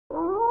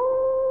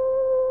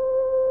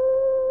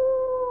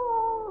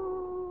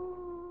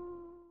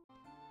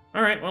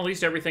Alright, well, at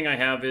least everything I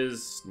have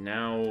is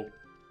now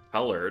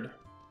colored.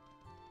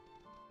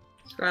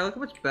 Sky, look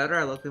how much better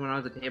I looked than when I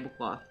was a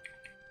tablecloth.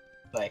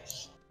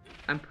 Nice.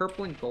 I'm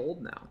purple and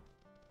gold now.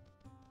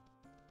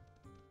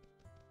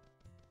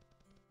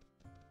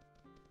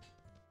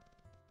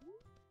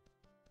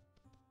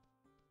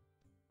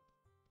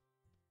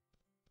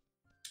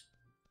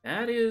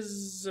 That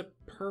is a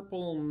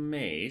purple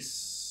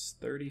mace.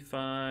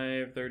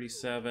 35,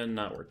 37,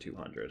 not worth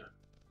 200.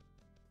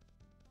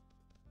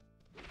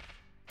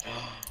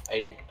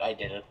 I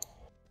did it.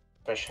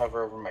 Just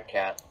hover over my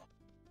cat.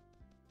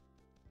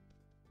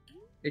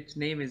 Its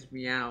name is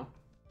Meow.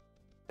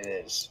 It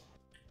is.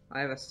 I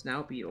have a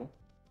snout beetle.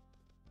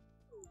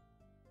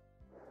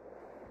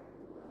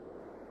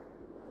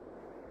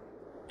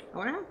 I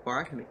wonder how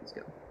far I can make this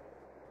go.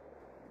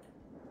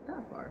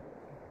 Not far.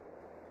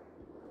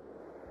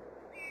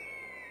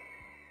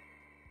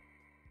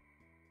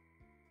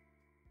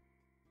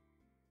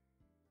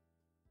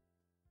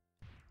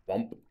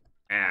 Bump.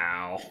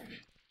 Ow.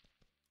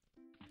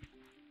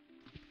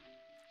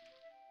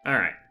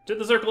 Alright, to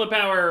the Circle of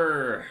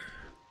Power!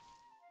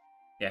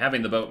 Yeah,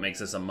 having the boat makes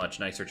this a much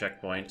nicer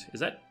checkpoint. Is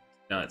that...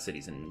 No, that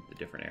city's in a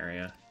different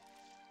area.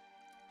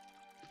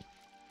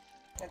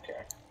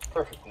 Okay.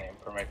 Perfect name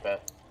for my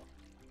pet.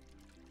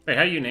 Wait,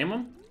 how do you name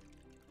them?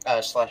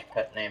 Slash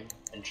pet name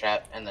in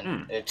chat, and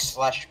then it's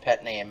slash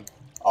pet name,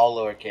 all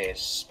lowercase,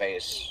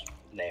 space,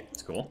 name.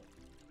 That's cool.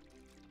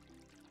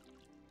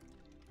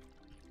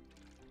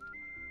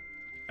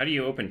 How do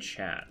you open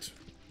chat?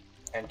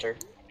 Enter.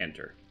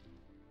 Enter.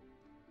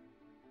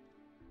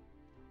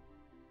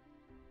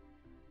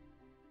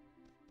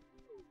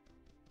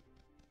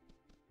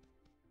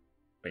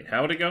 Wait,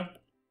 how would it go?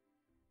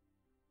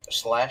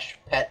 Slash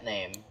pet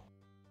name,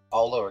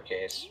 all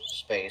lowercase,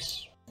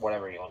 space,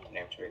 whatever you want the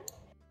name to be.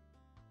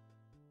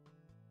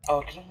 Oh,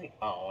 it can only...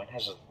 Oh, it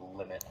has a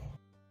limit.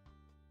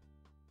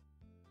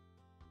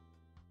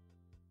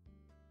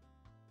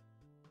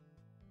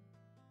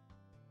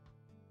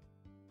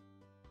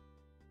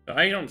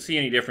 I don't see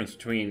any difference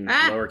between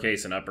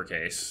lowercase and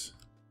uppercase.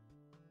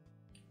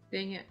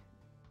 Dang it.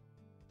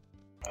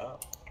 Oh.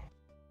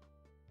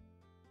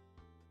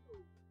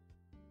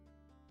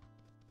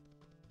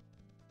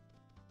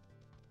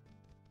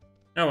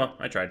 Oh well,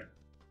 I tried.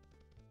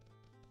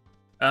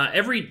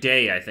 Every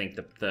day, I think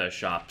the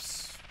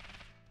shops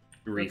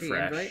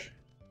refresh. Right?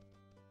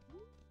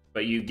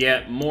 But you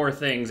get more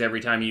things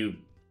every time you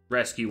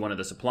rescue one of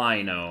the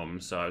supply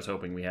gnomes, so I was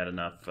hoping we had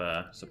enough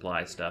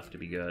supply stuff to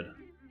be good.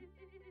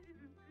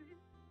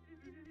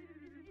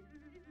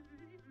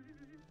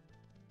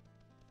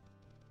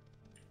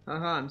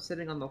 I'm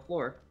sitting on the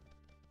floor.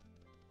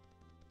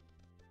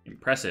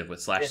 Impressive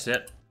with slash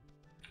sit.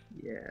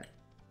 Yeah.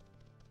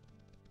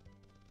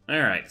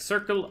 Alright,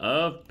 Circle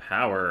of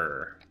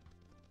Power.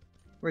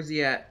 Where's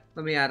he at?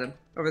 Let me at him.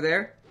 Over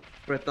there?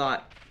 What I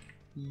thought.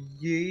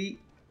 Yeet.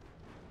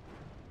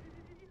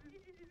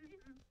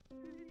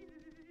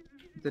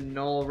 The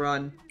null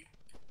run.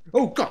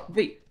 Oh god,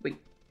 wait.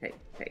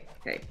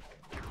 Hey.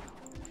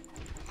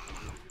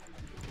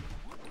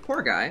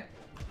 Poor guy.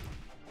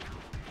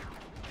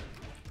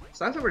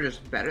 So I thought we're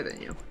just better than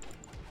you.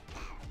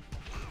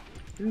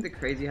 Isn't it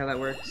crazy how that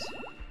works?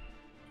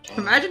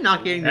 Imagine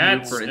not getting the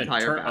move for an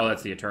entire battle. Oh,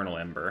 that's the Eternal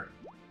Ember.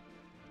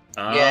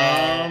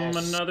 Yes.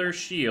 Another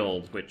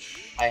shield,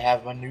 which... I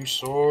have a new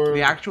sword.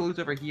 The actual loot's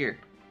over here.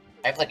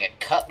 I have like a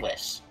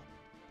cutlass.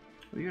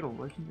 Oh, you got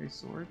a legendary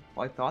sword?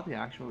 Well, I thought the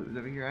actual loot was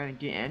over here. I didn't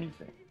get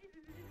anything.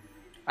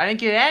 I didn't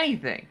get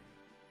anything!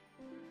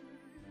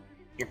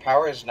 Your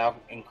power is now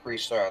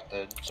increased throughout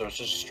the... So it's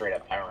just straight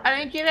up power. I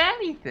didn't get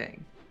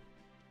anything!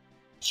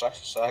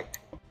 Sucks to suck.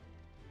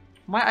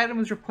 My item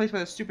was replaced by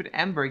the stupid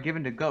ember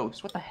given to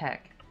Ghost. What the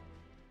heck?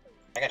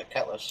 I got a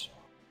cutlass.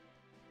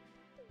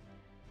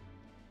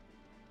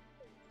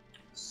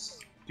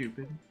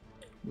 Stupid.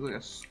 You look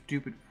like a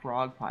stupid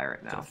frog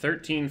pirate now. So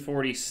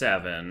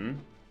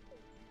 1347.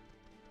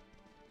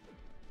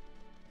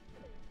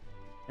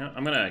 You know,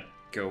 I'm gonna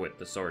go with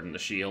the sword and the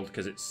shield,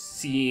 because it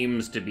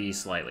seems to be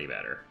slightly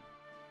better.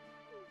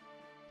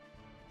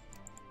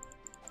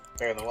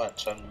 Better than what?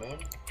 Sun and Moon?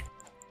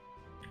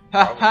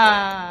 Ha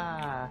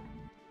ha!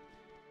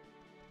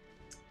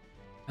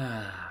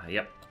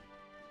 Yep.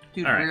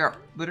 Dude, All right. we are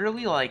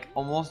literally like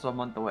almost a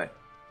month away.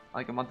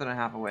 Like a month and a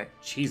half away.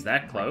 Jeez,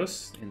 that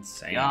close?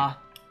 Insane. Yeah.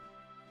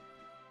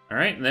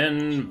 Alright,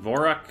 then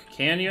Vorok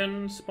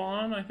Canyon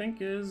spawn, I think,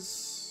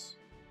 is...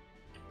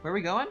 Where are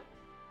we going?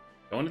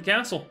 going to the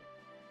castle.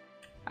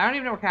 I don't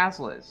even know where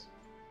castle is.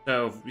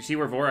 So, you see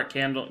where Vorok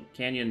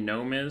Canyon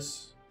Gnome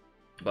is?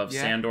 Above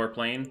Yeah. Sandor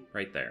Plain?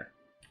 Right there.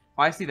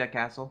 Oh, I see that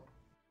castle.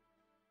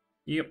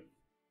 Yep.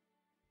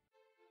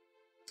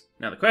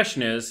 Now, the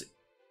question is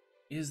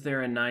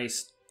there a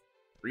nice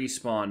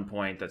respawn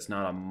point that's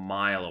not a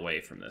mile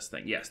away from this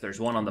thing? Yes, there's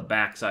one on the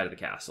back side of the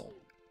castle.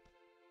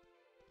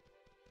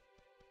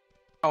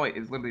 Oh wait,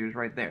 it's literally just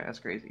right there. That's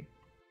crazy.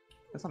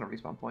 That's not a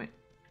respawn point.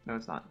 No,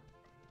 it's not.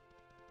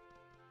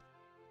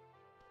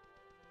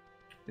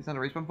 It's not a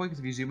respawn point because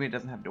if you zoom in, it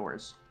doesn't have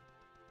doors.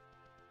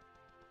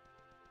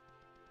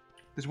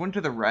 There's one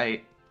to the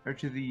right, or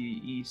to the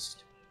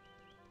east.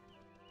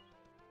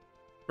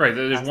 Right,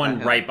 there's Past one that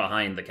hill. right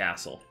behind the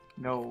castle.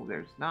 No,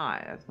 there's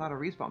not. That's not a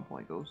respawn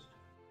point, Ghost.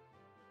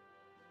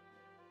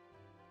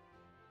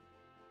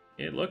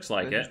 It looks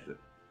like There's it. just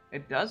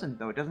It doesn't,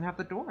 though. It doesn't have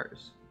the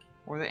doors.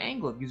 Or the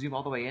angle if you zoom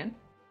all the way in.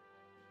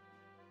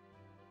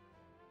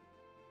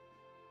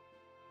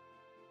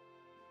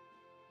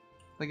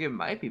 Like, it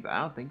might be, but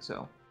I don't think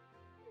so.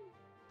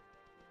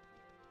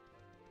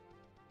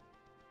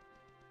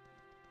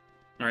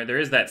 Alright, there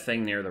is that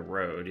thing near the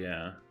road,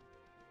 yeah.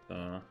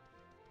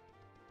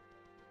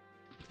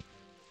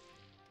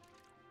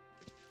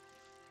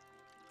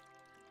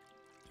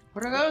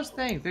 What are those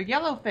things? They're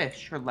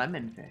yellowfish or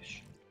lemon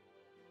fish.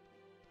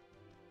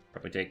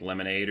 Probably take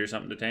lemonade or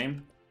something to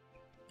tame.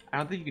 I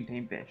don't think you can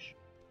tame fish.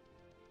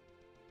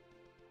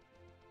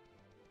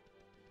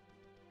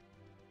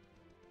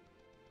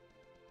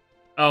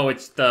 Oh,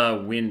 it's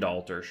the Wind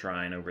Altar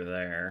Shrine over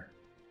there.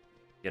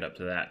 Get up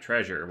to that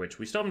treasure, which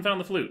we still haven't found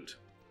the flute.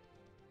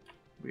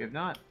 We have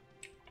not.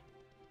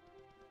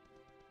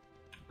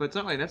 But it's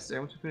not really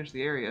necessary once we finish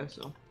the area,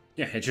 so...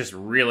 Yeah, it's just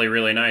really,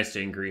 really nice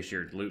to increase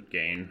your loot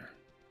gain.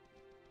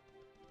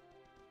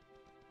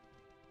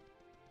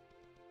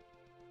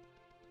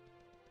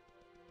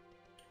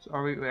 So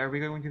are we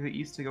going to the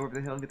east to go over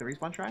the hill and get the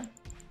respawn shrine?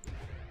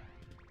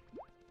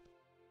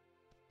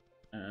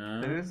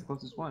 That is the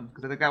closest one.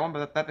 Because the guy one,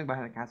 but that thing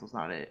behind the castle's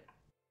not it.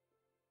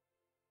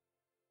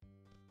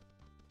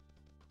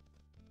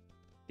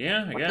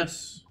 Yeah, I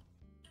guess.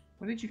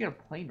 When did you get a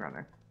plane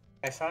runner?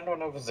 I found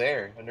one over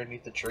there,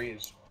 underneath the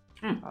trees.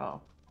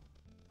 Oh.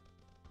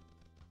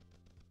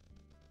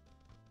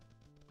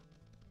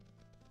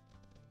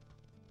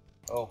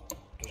 Oh,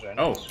 there's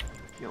enemies.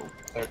 Yo.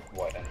 They're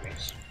what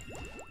enemies?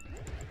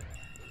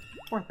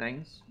 Poor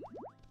things.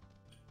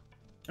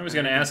 I was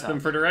going to ask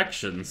them for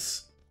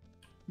directions.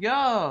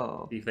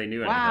 Yo! See if they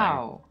knew anything.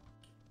 Wow!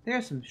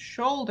 There's some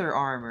shoulder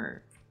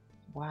armor.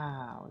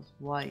 Wow, it's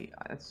white.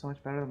 That's so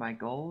much better than my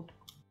gold.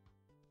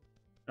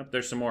 Oh,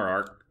 there's some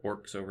more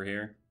orcs over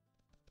here.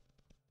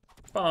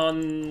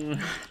 Fun!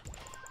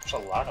 There's a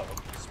lot of them.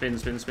 Spin,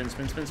 spin, spin,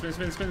 spin, spin, spin,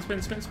 spin, spin,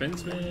 spin, spin, spin,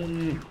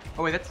 spin.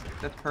 Oh wait,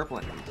 that's purple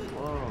enemies.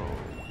 Whoa.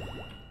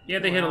 Yeah,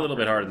 they hit a little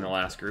bit harder than the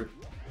last group.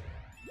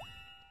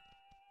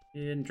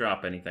 Didn't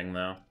drop anything,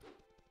 though.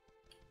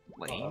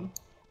 Lame.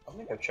 I'm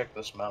gonna go check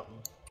this mountain.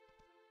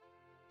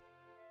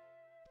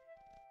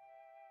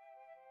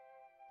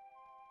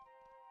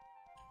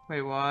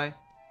 Wait, why?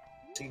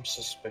 Seems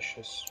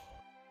suspicious.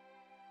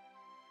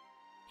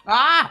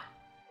 Ah!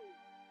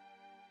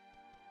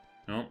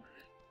 Nope.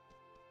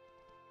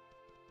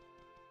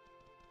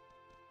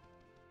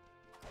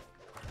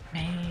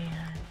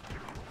 Man.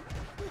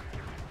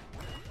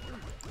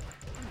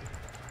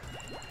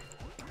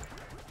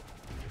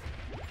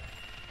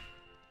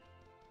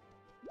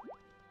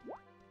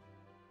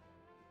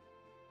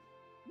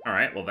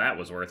 Alright, well that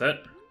was worth it.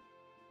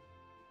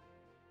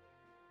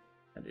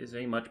 That is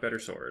a much better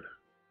sword.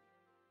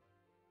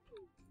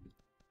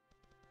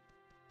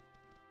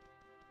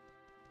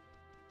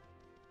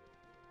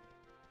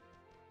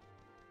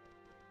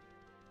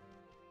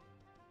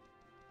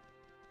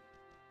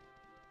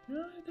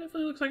 It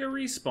definitely looks like a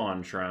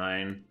respawn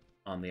shrine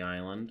on the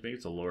island. Maybe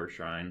it's a lore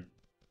shrine.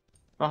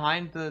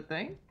 Behind the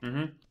thing?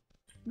 Mm-hmm.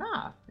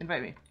 Nah,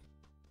 invite me.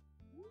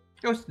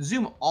 Go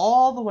zoom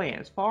all the way in,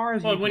 as far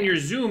as Well, you when can. you're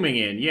zooming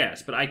in,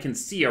 yes, but I can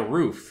see a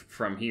roof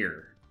from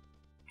here.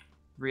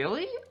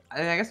 Really? I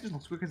guess it just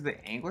looks weird because of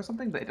the angle or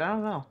something, but I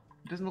don't know.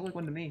 It doesn't look like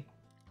one to me.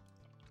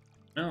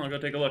 Oh, I'll go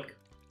take a look.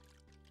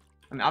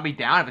 I mean, I'll be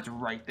down if it's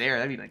right there.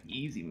 That'd be like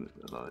easy move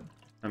to load.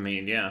 I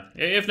mean, yeah.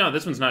 If not,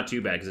 this one's not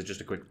too bad because it's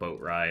just a quick boat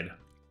ride.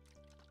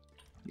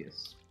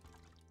 Yes.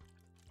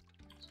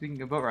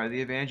 Speaking of boat ride,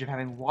 the advantage of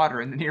having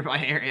water in the nearby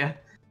area.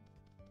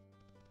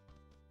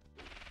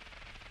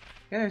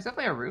 Yeah, there's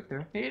definitely a roof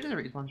there. Maybe it is a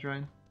respawn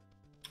shrine.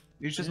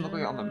 It just doesn't look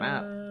like it on the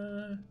map.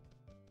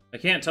 I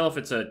can't tell if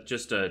it's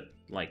just a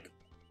like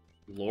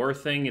lore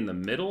thing in the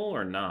middle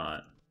or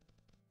not.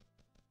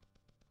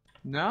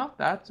 No,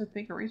 that's I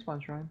think a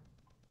respawn shrine.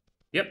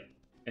 Yep,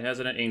 it has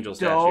an angel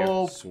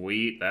Dope. statue.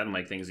 Sweet, that'll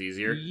make things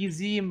easier.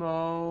 Easy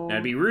mode. Now,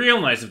 it'd be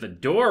real nice if the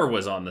door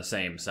was on the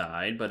same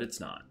side, but it's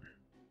not.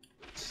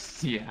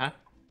 Yeah.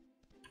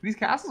 These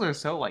castles are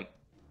so like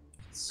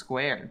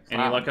square.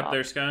 And Any flat luck on up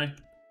there, Sky?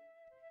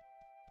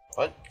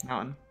 What?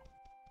 Mountain.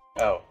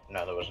 Oh,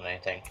 no, there wasn't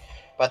anything.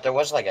 But there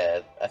was like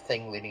a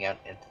thing leading out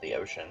into the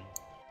ocean.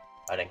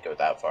 I didn't go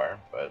that far,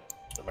 but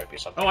there might be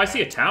something. Oh, I there.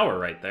 see a tower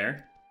right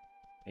there.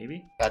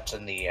 Maybe? That's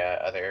in the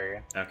other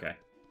area. Okay.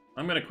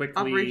 I'm gonna quickly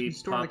Operation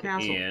Storm the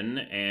pop Castle. in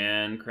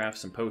and craft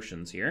some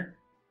potions here.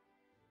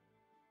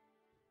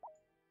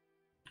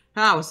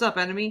 Ah, what's up,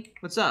 enemy?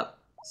 What's up?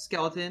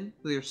 Skeleton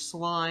with your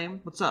slime.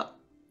 What's up?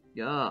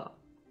 Yeah.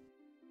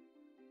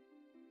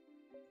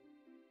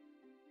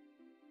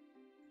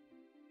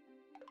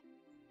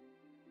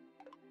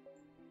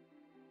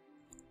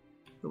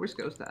 Where's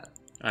Ghost at?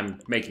 I'm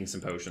making some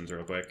potions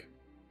real quick.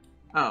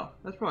 Oh,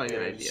 that's probably a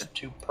good There's idea.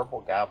 2 purple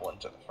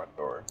goblins at the front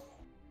door.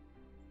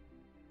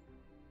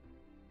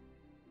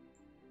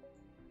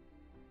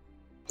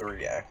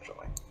 3,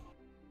 actually.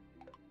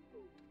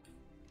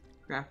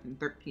 Crafting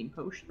 13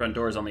 potions. Front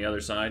door's on the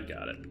other side.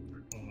 Got it.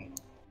 Mhm.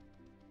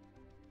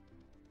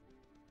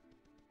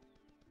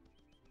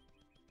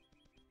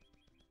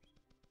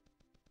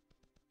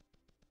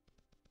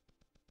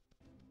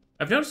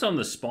 I've noticed on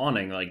the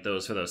spawning, like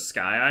those for those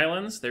sky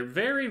islands, they're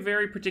very,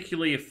 very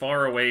particularly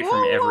far away from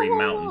Whoa, every whoa,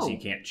 whoa, mountain, so whoa. you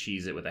can't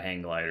cheese it with a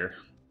hang glider.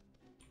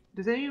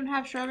 Does anyone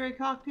have strawberry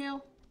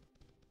cocktail?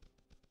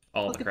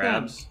 All Look the at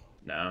them. crabs?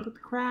 No. Look at the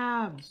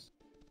crabs.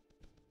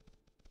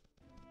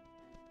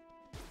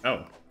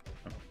 Oh.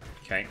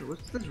 Okay.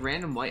 What's this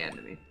random white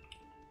enemy?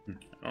 I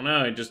don't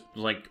know, it just,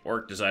 like,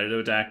 Orc decided to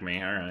attack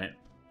me. Alright.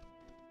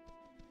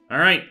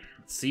 Alright,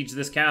 let's siege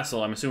this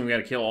castle. I'm assuming we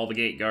gotta kill all the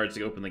gate guards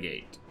to open the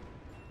gate.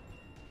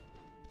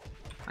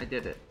 I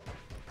did it.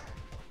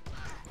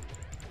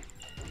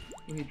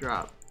 What did he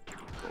drop?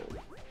 Gold.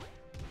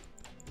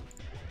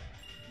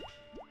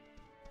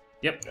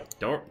 Yep,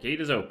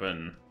 gate is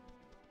open.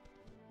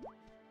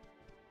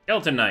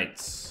 Skeleton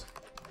Knights.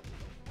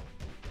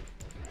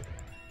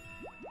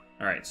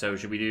 Alright, so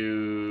should we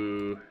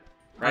do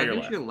right or I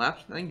think left? your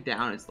left. I think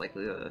down is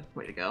likely the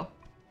way to go.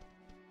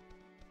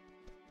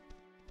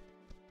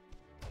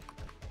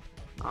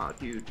 Oh,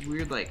 dude,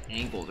 weird like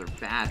angles are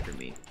bad for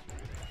me.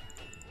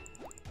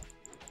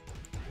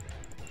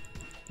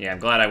 Yeah, I'm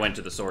glad I went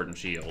to the sword and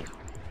shield.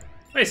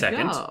 Wait a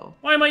second. No.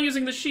 Why am I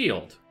using the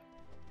shield?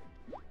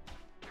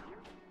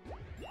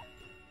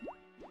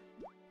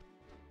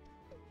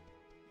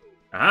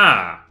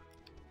 Ah!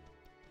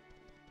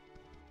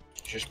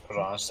 Did you just put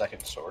on a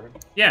second sword?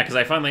 Yeah, because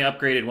I finally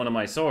upgraded one of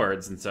my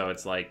swords, and so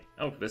it's like,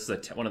 oh, this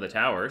is one of the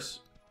towers.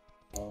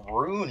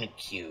 Rune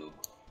cube.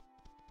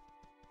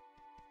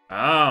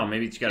 Oh,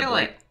 maybe you gotta Kill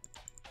break. it.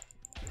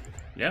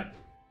 Yeah.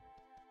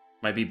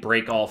 Might be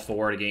break all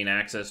 4 to gain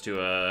access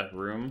to a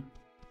room.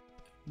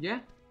 Yeah.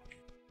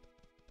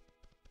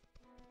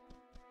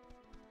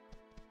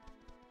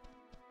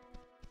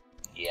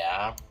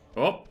 Yeah.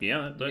 Oh,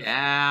 yeah,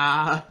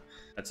 Yeah.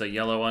 that's a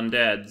yellow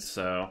undead,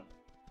 so...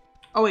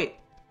 Oh wait,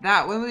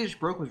 that one we just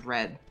broke was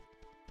red.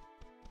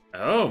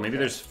 Oh, maybe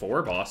there's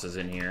 4 bosses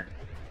in here.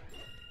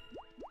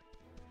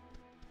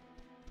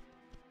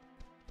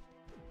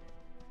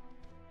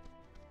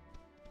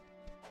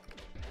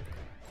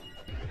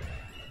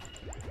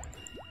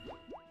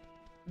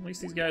 At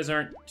least these guys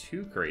aren't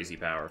too crazy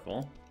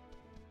powerful.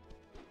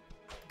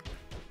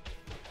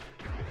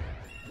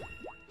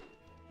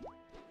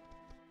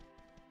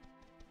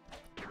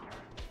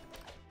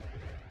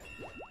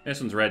 This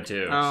one's red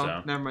too, Oh,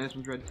 so... never mind. This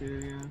one's red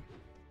too. Yeah.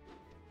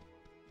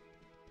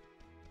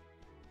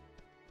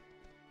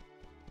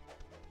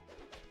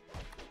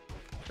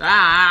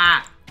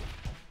 Ah!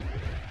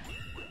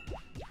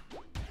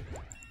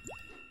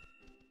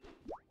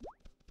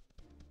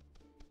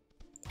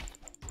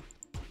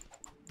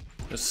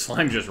 The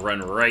slime just run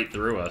right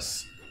through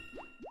us.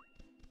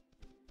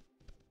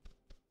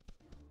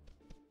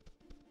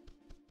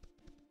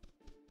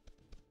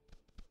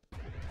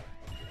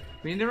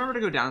 We need to remember to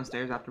go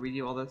downstairs after we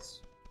do all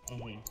this.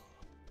 Mm-hmm.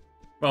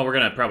 Well, we're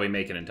gonna probably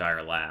make an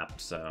entire lap,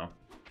 so...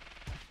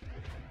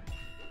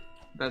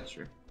 That's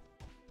true.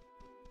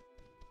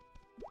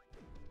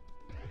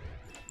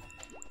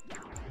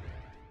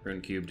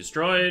 Rune cube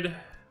destroyed.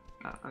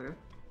 Okay.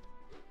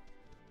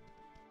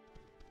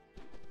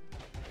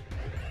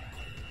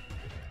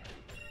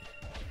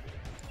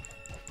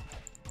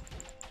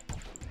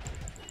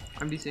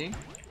 I'm DCing.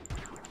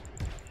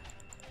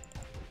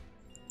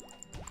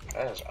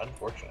 That is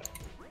unfortunate.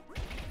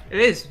 It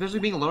is, especially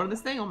being alone in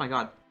this thing. Oh my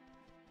god.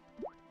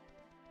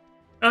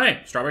 Oh,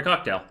 hey, strawberry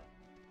cocktail.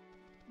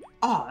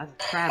 Oh, that's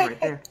a crab right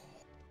there.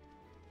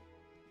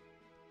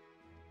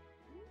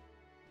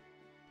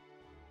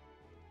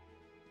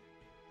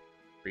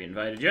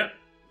 Re-invited yet?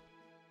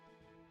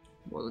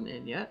 Wasn't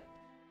in yet.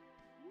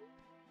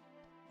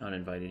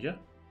 Uninvited yet?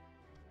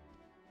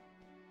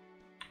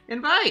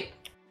 Invite!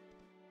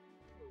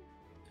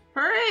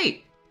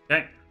 Hurry!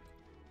 Okay.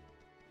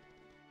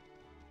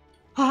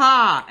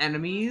 Haha!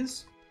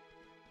 Enemies!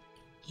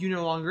 You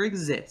no longer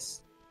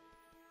exist.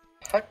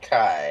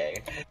 Okay.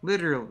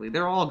 Literally,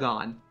 they're all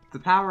gone. The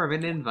power of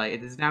an invite.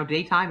 It is now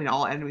daytime and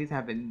all enemies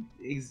have been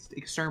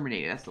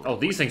exterminated. That's the Oh,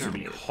 these things would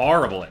be exterminated.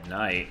 horrible at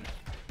night.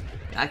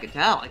 I could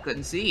tell. I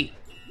couldn't see.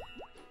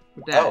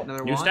 With that, Oh,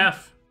 another New wand?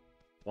 staff.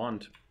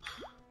 Wand.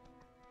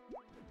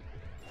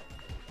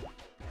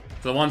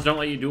 So the wands don't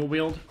let you dual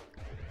wield?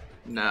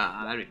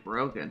 Nah, that'd be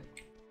broken.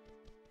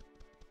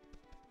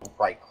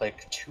 Right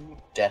click, 2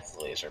 death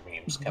laser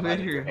beams come out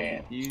of your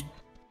hand. Dude.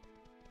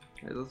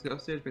 Alright, let's go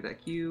upstairs, break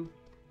that cube.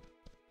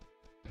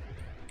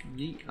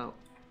 Yeet. Oh.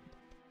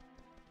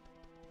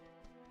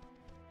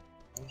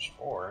 There's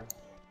 4.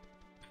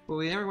 Well,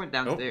 we never went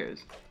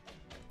downstairs.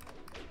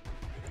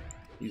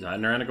 He's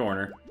hiding around a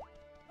corner.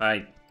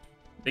 I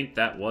think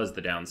that was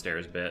the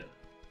downstairs bit.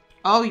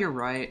 Oh, you're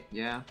right.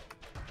 Yeah.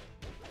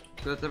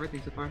 So that's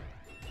everything so far.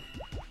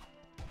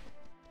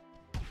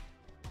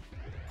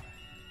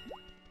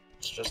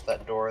 It's just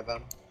that door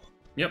then.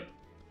 Yep.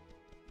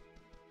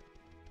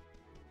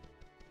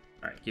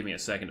 Alright, give me a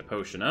second to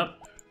potion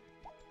up.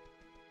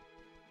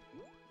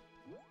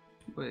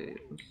 Wait,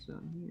 what's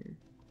down here?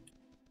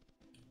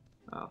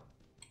 Oh.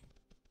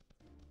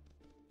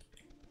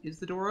 Is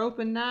the door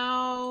open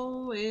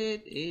now?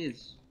 It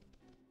is.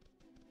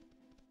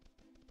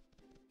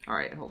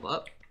 Alright, hold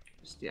up.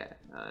 Just, yeah,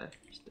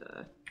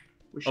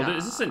 Oh,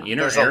 is this an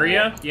inner There's a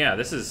area? wall. Yeah,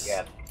 this is...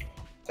 Yeah.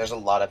 There's a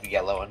lot of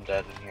yellow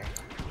undead in here.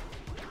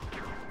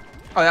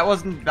 Oh, that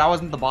wasn't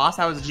the boss.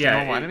 That was just a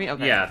normal enemy.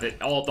 Okay. Yeah, the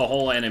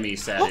whole enemy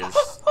set is...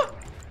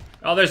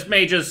 Oh, there's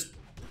mages.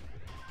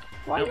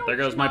 Why Nope, there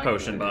goes don't my you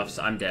potion like- buffs.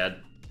 I'm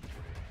dead.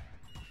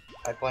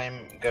 I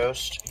blame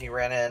Ghost. He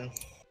ran in.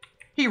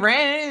 He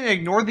ran in and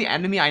ignored the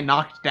enemy I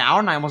knocked down.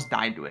 And I almost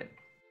died to it.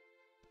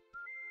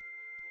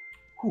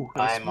 Whew,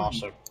 that was I'm spooky.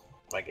 also...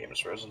 My game is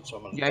frozen, so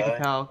I'm gonna Yeah, I die.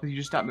 can tell because you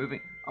just stopped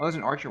moving. Oh, there's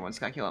an archer one.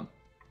 Gotta kill him.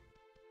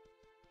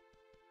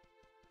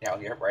 Yeah, I'll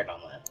get right on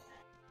that.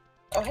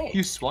 Oh, hey.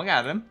 You swung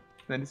at him,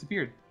 then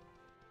disappeared.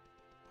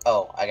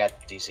 Oh, I got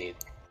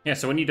DC'd. Yeah,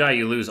 so when you die,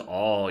 you lose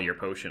all your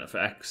potion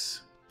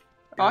effects.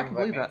 Oh, I can Invite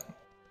believe me. that.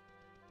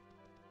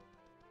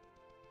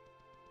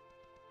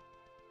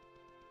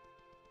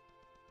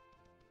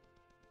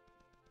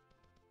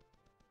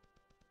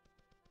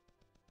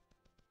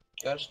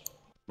 Ghost?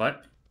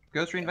 What?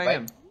 Ghost reinvite Invite.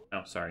 him.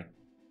 Oh, sorry.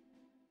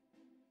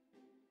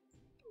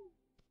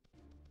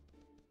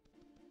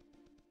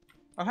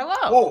 Oh, hello.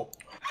 Whoa!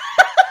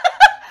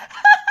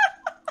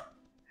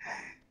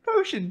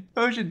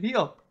 Potion,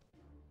 heal.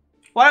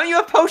 Why don't you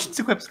have potions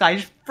equipped, Sky?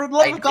 Just for the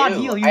love of God, do.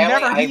 heal. You I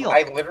never only, heal.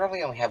 I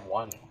literally only have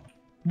one.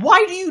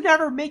 Why do you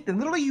never make them?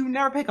 Literally, you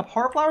never pick up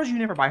heart flowers, you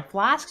never buy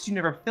flasks, you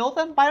never fill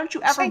them. Why don't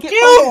you ever Thank get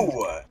potions?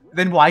 you!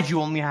 Then why'd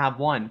you only have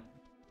one?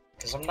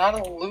 Because I'm not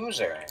a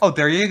loser. Oh,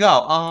 there you go.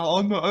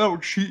 I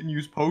don't cheat and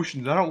use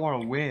potions. I don't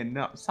want to win.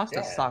 No, sucks to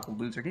Yeah. suck,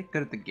 loser. Get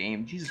good at the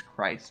game. Jesus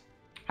Christ.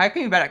 How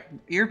can you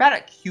you're bad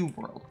at Cube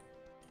World?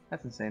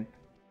 That's insane.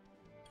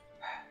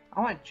 I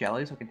want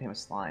jelly so I can tame a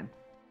slime.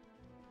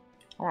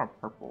 I want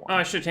a purple Oh, one.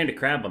 I should have tamed a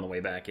crab on the way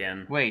back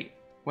in. Wait.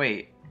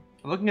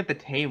 I'm looking at the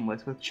tame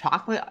list. With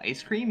chocolate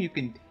ice cream, you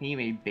can tame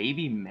a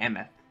baby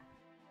mammoth.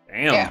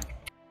 Damn. Yeah.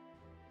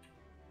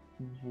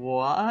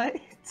 What?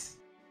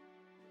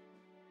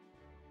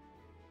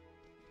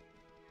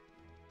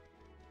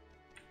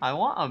 I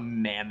want a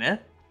mammoth.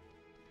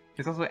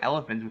 There's also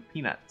elephants with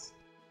peanuts.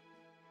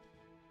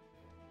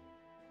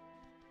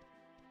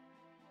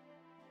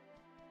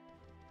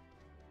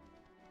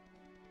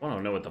 I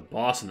don't know what the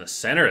boss in the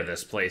center of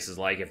this place is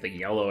like if the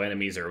yellow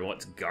enemies are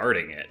what's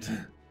guarding it.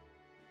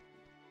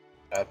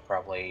 I'd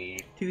probably...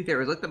 To be fair, it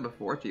was like that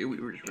before too. We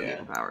were just really Yeah.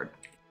 overpowered.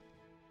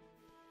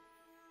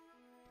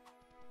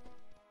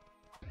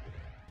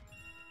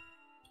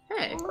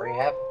 Hey. Are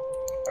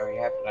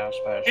you happy now,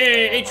 Spesh?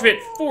 Hey, HFIT,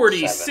 7.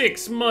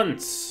 46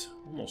 months!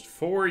 Almost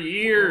 4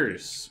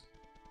 years!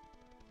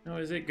 How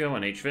is it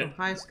going, Oh, HFIT?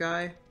 hi,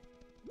 Sky.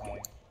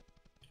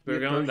 We're You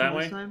going potion that this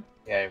way? time?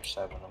 Yeah, I have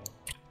 7 of them.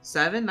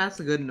 7? That's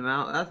a good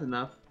amount. That's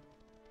enough.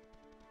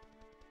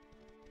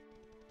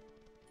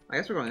 I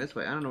guess we're going this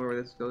way. I don't know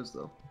where this goes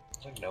though.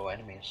 There's like no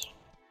enemies.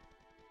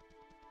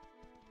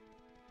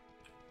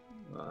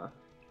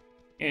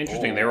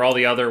 Interesting, Oh. they were all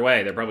the other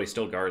way. They're probably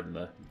still guarding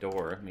the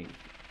door. I mean,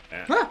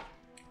 Ah!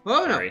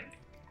 Oh no! sorry.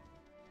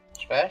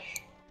 Spesh?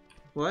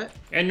 What?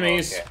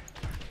 Enemies! Okay.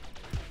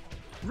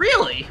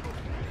 Really?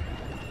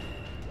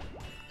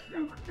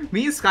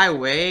 Me and Sky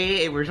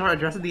way, we're trying to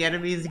address the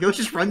enemies. Ghost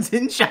just runs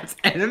in, shouts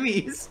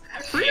enemies.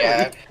 Really?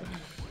 Yeah.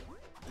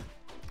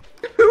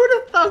 Who would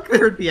have thought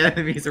there would be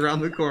enemies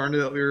around the corner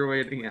that we were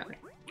waiting at?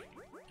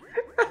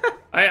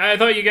 I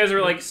thought you guys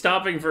were like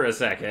stopping for a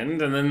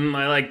second, and then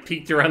I like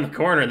peeked around the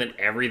corner, and then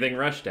everything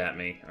rushed at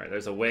me. Alright,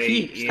 there's a way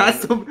Peek, in.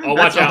 that's a- Oh,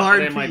 that's watch a out!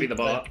 hard That might be the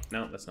peek. boss.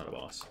 No, that's not a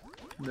boss.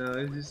 No,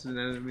 it's just an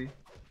enemy.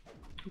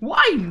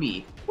 Why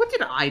me? What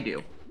did I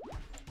do?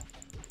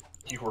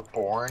 You were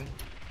born?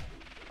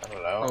 I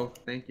don't know. Oh,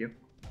 thank you.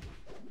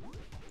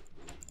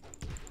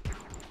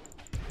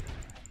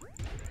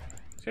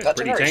 This guy's That's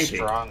a pretty very tanky.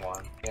 strong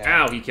one.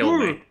 Yeah. Ow, he killed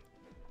me.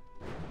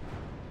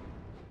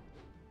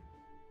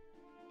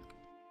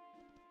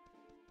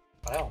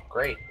 Oh,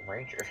 great.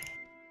 Ranger.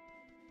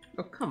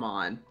 Oh, come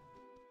on.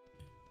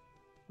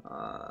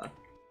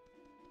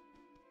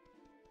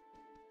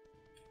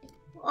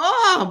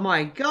 Oh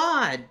my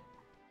god!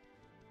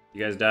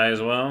 You guys die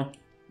as well?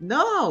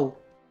 No!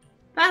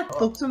 That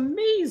Oh. looks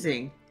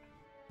amazing!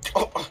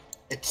 Oh,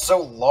 it's so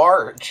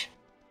large.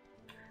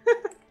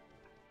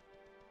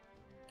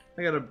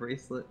 I got a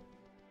bracelet.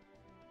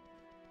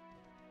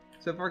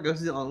 So far, Ghost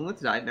is the only one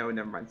to die. No,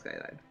 never mind, Sky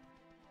died.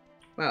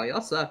 Wow, y'all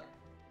suck.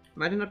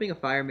 Imagine not being a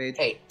fire mage.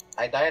 Hey,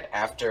 I died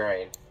after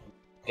I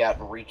got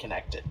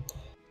reconnected.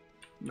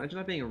 Imagine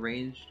not being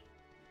ranged.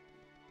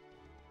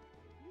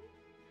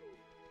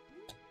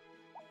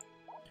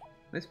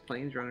 Nice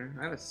plains runner.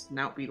 I have a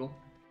snout beetle.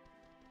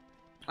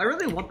 I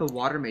really want the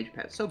water mage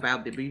pet so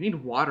badly, but you need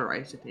water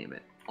ice to tame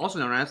it. Also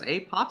known as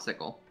a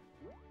popsicle.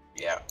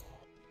 Yeah.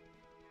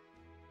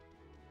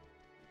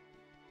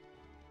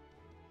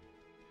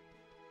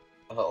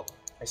 Oh,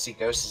 I see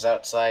Ghost is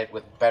outside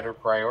with better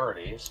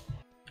priorities.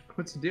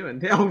 What's he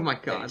doing? Oh my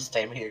god. He's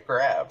taming a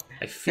crab.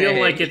 I feel Hey.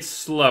 like it's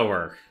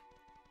slower.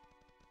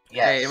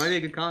 Yes. Hey, it might be a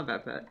good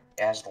combat pet.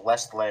 It has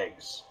less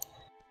legs.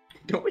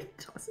 No, it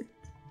doesn't.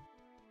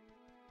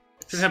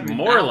 It should have Sweet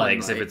more Alan,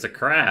 legs if like- it's a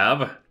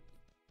crab.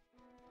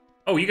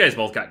 Oh, you guys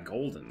both got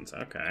goldens.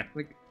 Okay.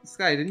 Like,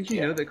 Sky, didn't you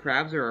Yeah. know that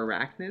crabs are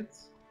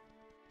arachnids?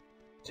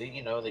 Do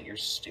you know that you're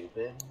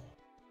stupid?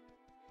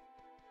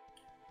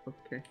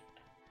 Okay.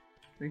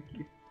 Thank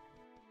you.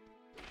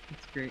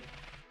 That's great.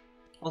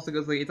 Also,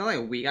 goes like, it's not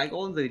like we got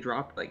goldens, they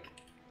dropped, like,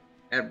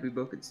 we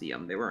both could see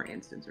them. They weren't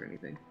instants or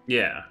anything.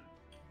 Yeah.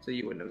 So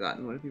you wouldn't have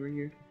gotten one if you were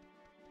here.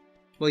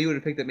 Well, you would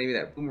have picked up maybe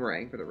that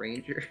boomerang for the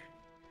ranger.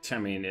 I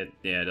mean, it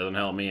doesn't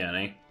help me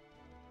any.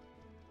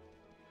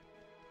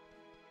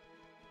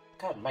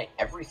 God, my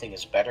everything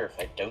is better if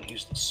I don't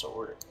use the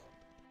sword.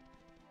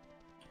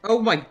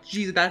 Oh my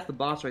Jesus, that's the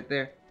boss right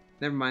there.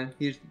 Never mind,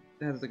 he just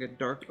has like a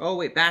dark... Oh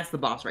wait, that's the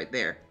boss right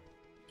there.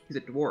 He's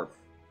a dwarf.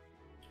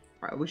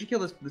 Alright, we should kill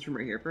this room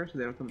right here first so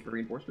they don't come for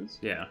reinforcements.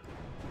 Yeah.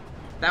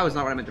 That was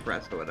not what I meant to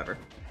press, but whatever.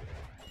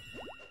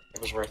 It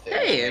was worth it.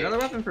 Hey, another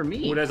weapon for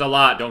me. Ooh, there's a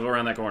lot. Don't go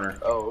around that corner.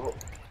 Oh,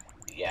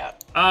 yeah.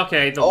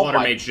 Okay, the Oh water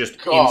my mage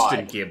just God.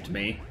 instant-gibbed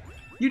me.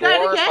 You died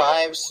 4, again?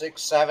 5,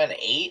 6, 7,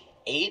 8.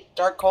 8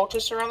 dark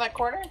cultists around that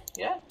corner?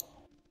 Yeah.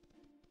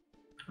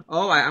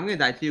 Oh, I'm gonna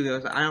die too,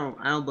 guys. I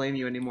don't blame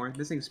you anymore.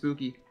 This thing's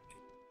spooky.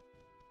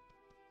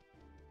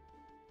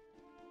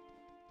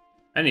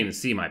 I didn't even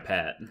see my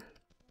pet.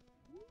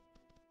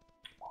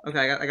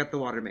 Okay, I got the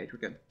water mage. We're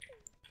good.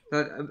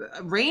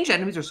 The range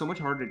enemies are so much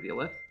harder to deal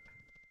with.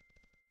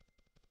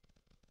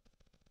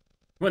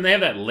 When they have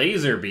that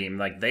laser beam,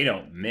 like, they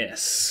don't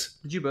miss.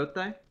 Did you both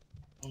die?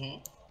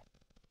 Mm-hmm.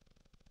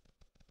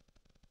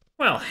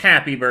 Well,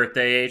 happy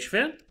birthday,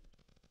 HFin.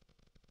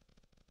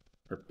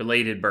 Or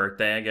belated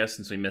birthday, I guess,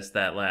 since we missed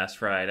that last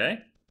Friday.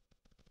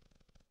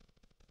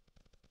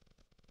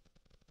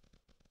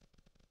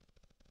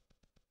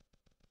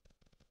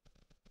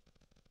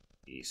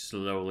 We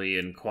slowly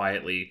and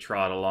quietly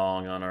trot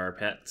along on our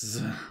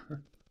pets.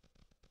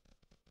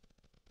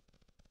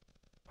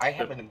 I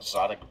have an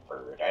exotic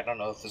bird. I don't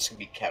know if this can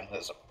be counted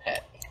as a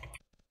pet.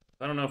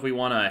 I don't know if we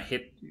want to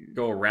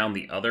go around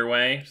the other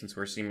way, since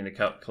we're seeming to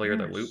clear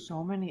the There are loop.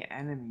 so many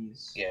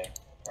enemies. Yeah,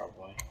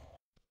 probably.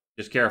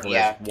 Just careful,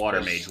 Yeah, there's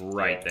water there's- mage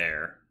right yeah.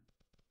 there.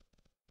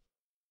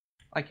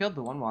 I killed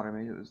the one water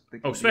mage. It was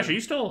the Oh, Spesh, are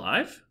you still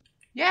alive?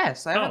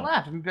 Yes, I haven't Oh,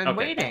 left. I've been okay.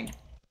 waiting.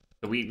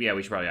 So we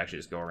should probably actually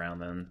just go around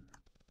then.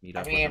 Meet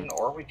I up with mean, him.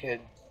 or we could...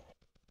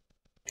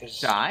 'cause-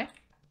 Die?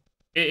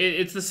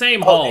 It's the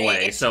same Oh, hallway,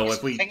 it's- so it's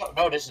if the we... thing-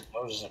 No, it isn't.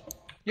 No, it isn't.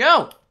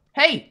 Yo!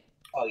 Hey!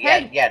 Oh, yeah,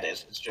 Hey! yeah, it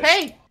is. It's just...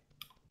 Hey!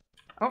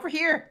 Over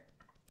here!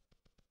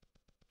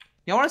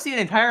 You want to see an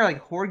entire like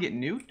horde get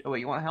nuked? Oh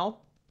wait, you want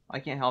help? I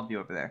can't help you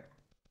over there.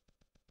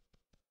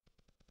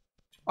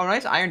 Oh,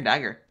 nice iron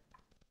dagger.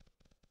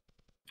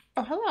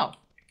 Oh, hello.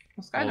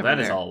 This guy's Oh, over that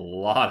is there. a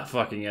lot of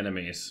fucking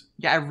enemies.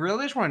 Yeah, I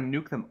really just want to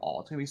nuke them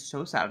all. It's gonna be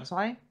so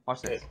satisfying.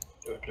 Watch Do this. it,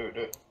 do it, do it,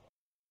 do it.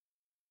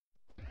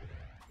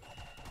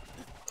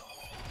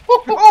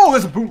 Oh,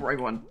 there's a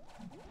boomerang one.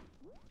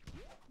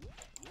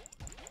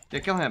 Yeah,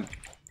 kill him.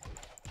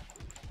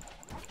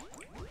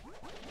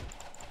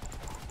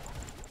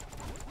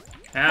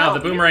 Ah, Oh, the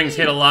boomerangs yippee.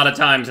 hit a lot of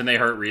times and they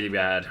hurt really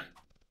bad.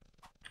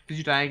 Did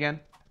you die again?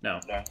 No.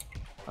 No.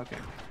 Okay.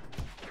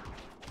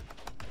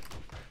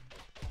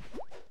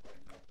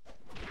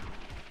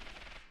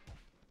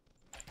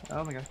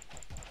 Oh my god.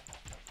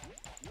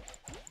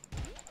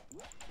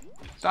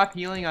 Stop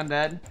healing,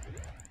 undead.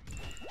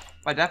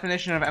 By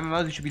definition of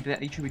MMOs, you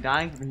should be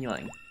dying from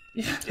healing.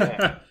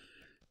 Yeah.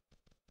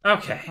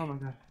 Okay. Oh my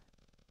god.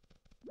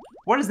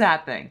 What is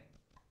that thing?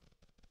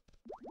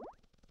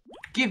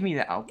 Give me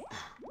that. Oh,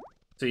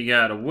 So you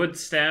got a wood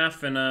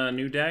staff and a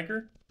new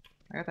dagger?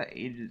 I got that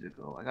ages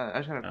ago. I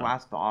just got a Oh.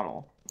 glass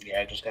bottle.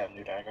 Yeah, I just got a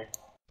new dagger.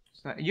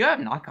 So, you have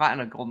not gotten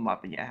a golden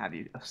weapon yet, have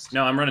you?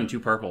 No, I'm running 2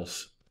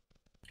 purples.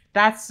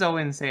 That's so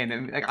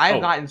insane. Like I've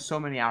Oh. gotten so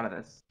many out of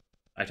this.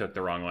 I took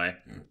the wrong way.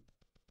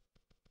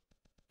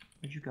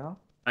 Where'd you go?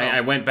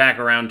 I went back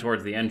around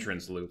towards the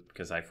entrance loop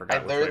because I I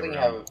forgot which way literally we're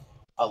have going.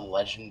 a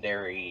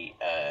legendary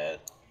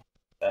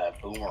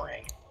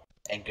boomerang,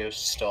 and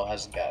Ghost still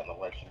hasn't gotten a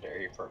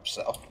legendary for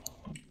himself.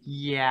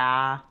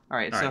 Yeah.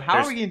 Alright, so Alright, how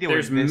are we gonna deal with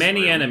There's this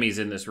many room? enemies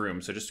in this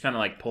room, so just kind of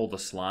like pull the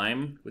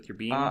slime with your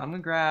beam. I'm gonna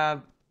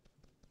grab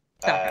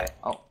that guy.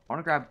 Oh, I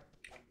wanna grab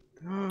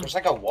There's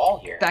like a wall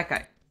here. that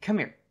guy. Come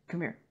here.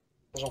 Come here.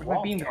 There's a Where's wall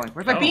my beam here. going?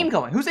 Where's my Oh. beam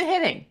going? Who's it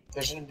hitting?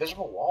 There's an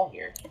invisible wall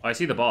here. Oh, I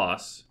see the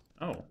boss.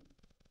 Oh.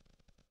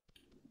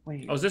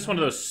 Wait. Oh, is this one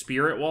of those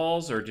spirit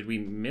walls, or did we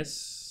miss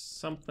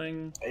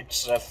something?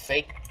 It's a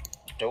fake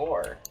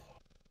door.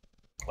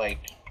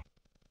 Like,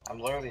 I'm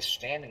literally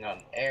standing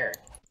on air.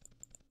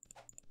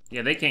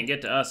 Yeah, they can't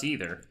get to us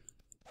either.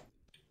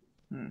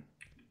 I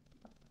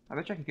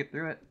bet you I could get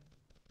through it.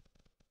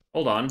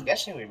 Hold on. I'm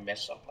guessing we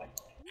missed something.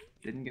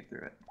 Didn't get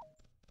through it.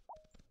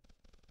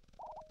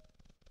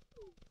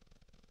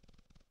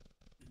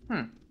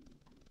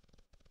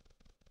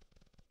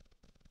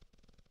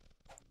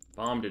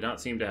 Bomb did not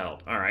seem to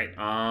help.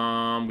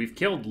 Alright, we've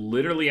killed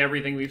literally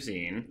everything we've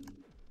seen.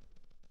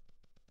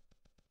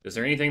 Is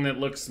there anything that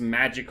looks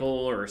magical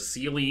or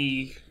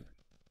sealy?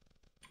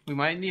 We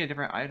might need a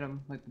different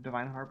item, like the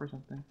Divine Harp or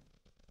something.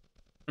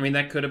 I mean,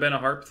 that could have been a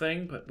harp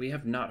thing, but we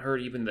have not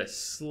heard even the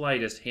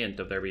slightest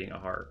hint of there being a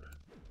harp.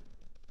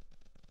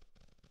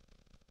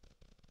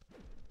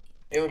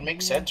 It would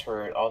make sense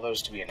for all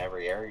those to be in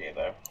every area,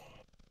 though.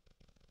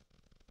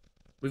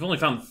 We've only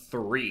found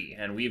 3,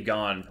 and we've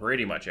gone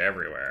pretty much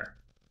everywhere.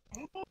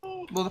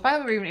 Well, the fact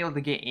that we're even able to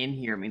get in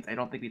here means I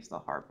don't think it's the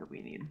harp that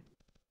we need.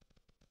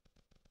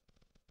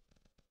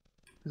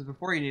 Because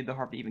before you need the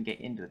harp to even get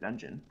into the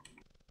dungeon.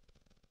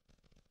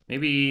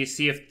 Maybe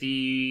see if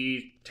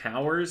the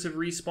towers have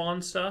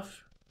respawned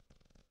stuff?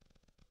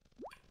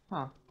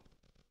 Huh.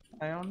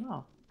 I don't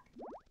know.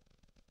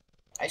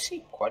 I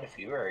see quite a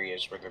few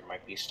areas where there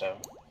might be stuff.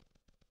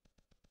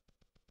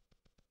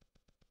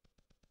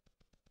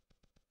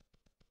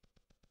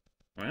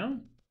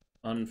 Well,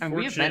 And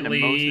we have been to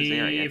most of this unfortunately,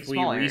 area. if we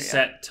Small area.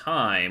 reset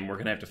time, we're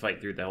gonna have to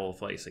fight through the whole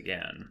place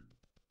again.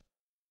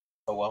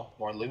 Oh well,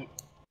 more loot.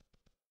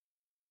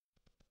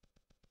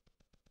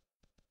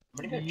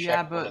 I'm gonna go Yeah, check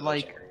one but, of those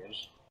like,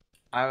 areas.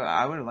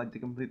 I would have liked to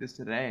complete this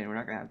today, and we're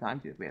not gonna have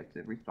time to if we have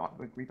to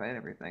refight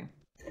everything.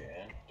 Yeah,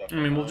 I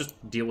definitely mean, we'll not.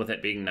 just deal with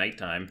it being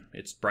nighttime.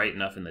 It's bright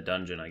enough in the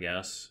dungeon, I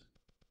guess.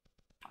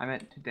 I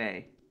meant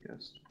today,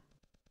 Ghost.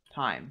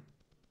 Time.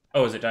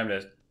 Oh, is it time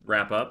to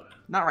wrap up?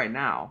 Not right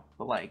now,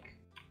 but like,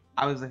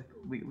 I was like,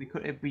 we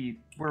could, if we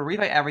were to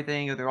refight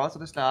everything, or there all this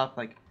other stuff,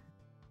 like,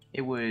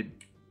 it would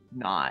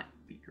not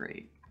be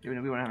great. We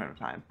wouldn't have enough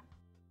time.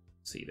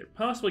 Let's see, there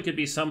possibly could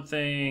be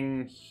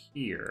something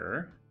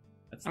here.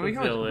 That's the We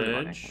can always complete it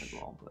on next village. time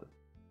as well, but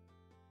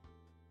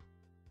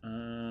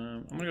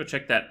I'm gonna go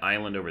check that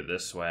island over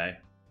this way.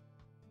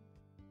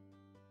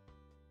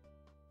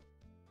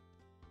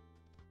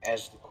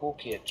 As the cool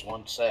kids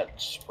once said,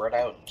 spread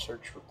out and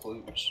search for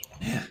clues.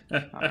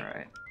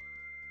 alright.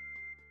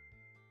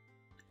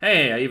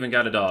 Hey, I even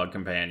got a dog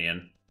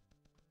companion.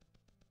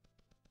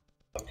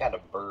 I've got a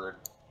bird.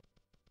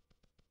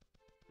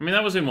 I mean,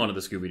 that was in one of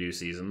the Scooby-Doo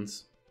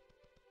seasons.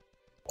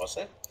 Was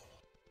it?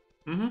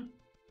 Mm-hmm.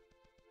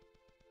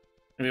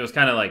 I mean, it was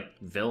kind of like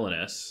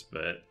villainous,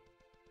 but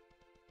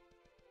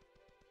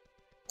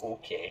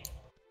Okay.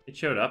 it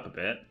showed up a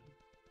bit.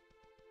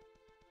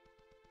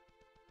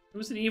 It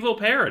was an evil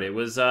parrot. It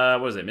was,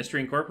 what was it? Mystery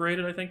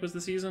Incorporated, I think, was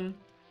the season.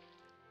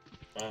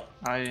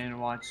 I didn't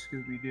watch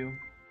Scooby-Doo.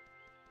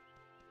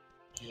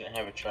 You didn't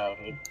have a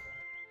childhood.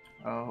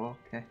 Oh,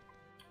 okay.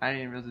 I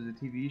didn't realize it was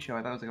a TV show.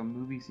 I thought it was like a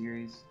movie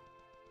series.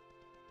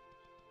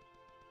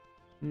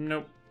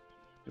 Nope.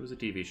 It was a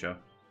TV show.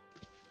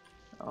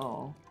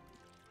 Oh.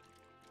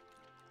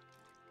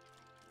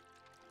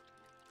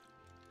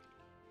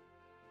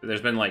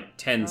 There's been like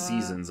 10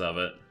 seasons of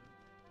it.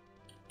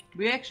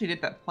 We actually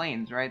did that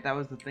planes, right? That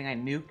was the thing I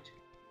nuked?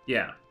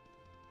 Yeah.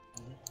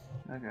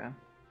 Okay.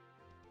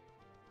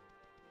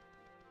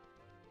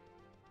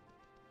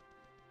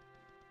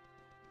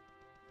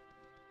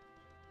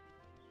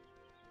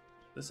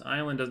 This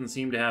island doesn't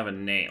seem to have a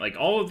name. Like,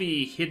 all of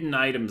the hidden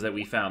items that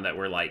we found that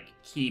were, like,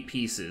 key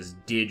pieces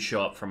did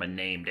show up from a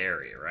named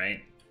area,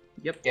 right?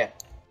 Yep. Yeah.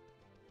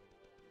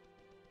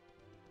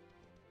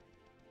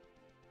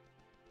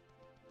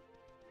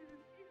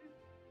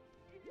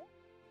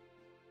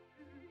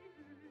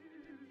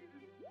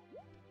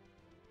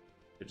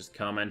 They're just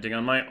commenting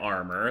on my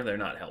armor. They're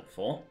not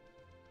helpful.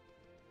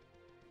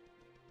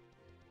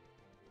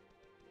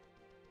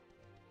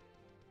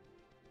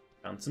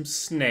 Found some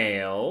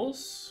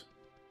snails.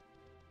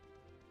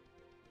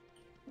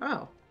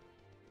 Oh.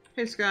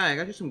 Hey, Sky, I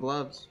got you some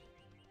gloves.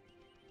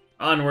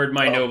 Onward,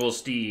 my Oh. noble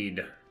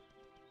steed.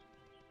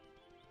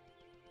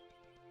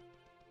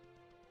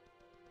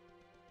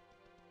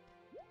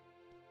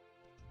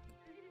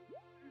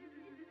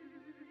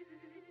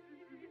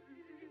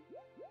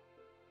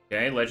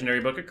 Okay,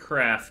 Legendary Book of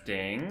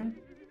Crafting.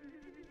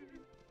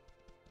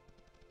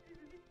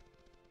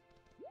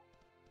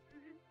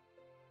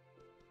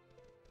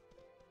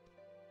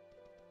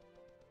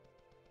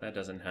 That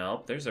doesn't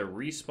help. There's a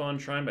respawn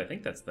shrine, but I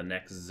think that's the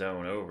next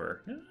zone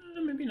over.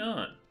 Maybe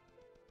not.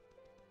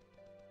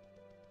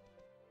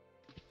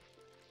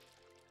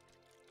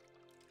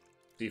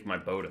 See if my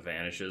boat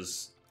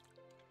vanishes.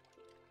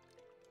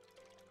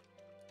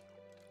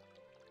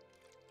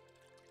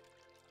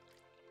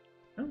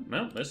 Oh,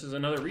 no, this is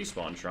another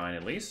respawn shrine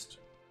at least.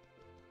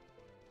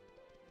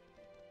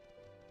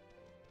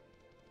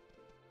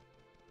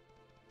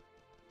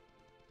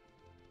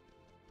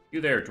 You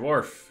there,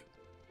 dwarf.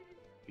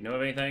 You know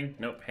of anything?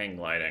 Nope, hang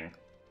gliding.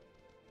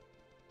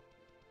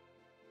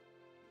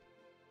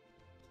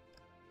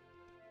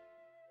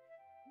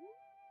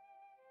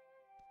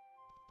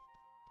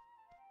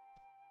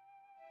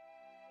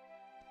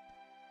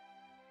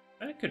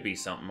 That could be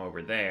something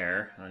over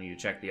there. I need to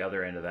check the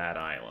other end of that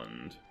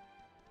island.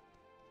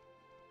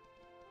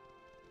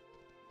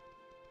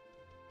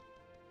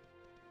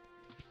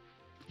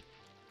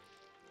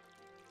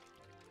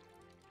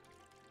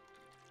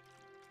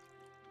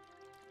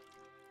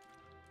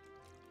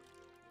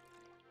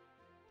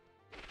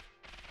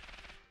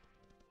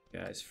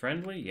 Guys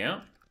friendly?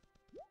 Yeah.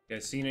 You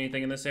guys seen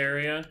anything in this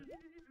area?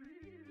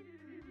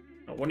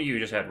 Oh, one of you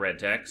just had red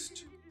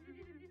text.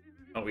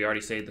 Oh, we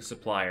already saved the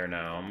supplier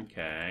gnome.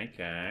 Okay,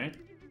 okay.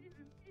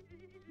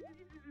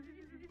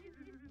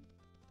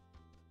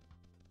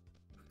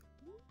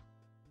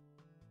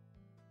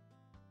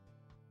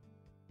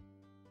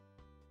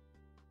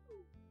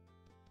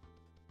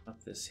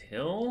 Up this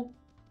hill?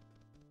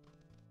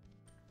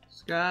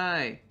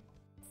 Sky.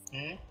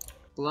 Hmm?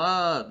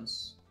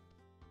 Gloves.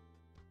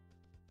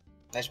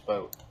 Nice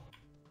boat.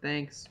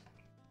 Thanks.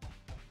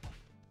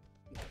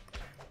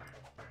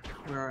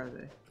 Where are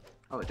they?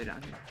 Oh, they're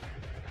down here.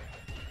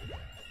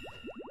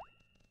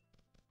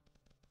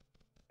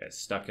 Guy's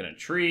stuck in a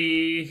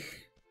tree.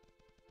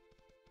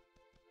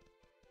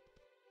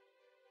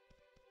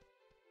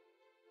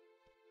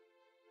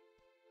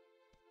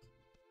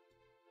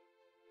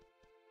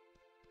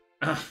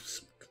 Ah,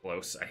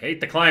 close. I hate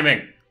the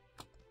climbing.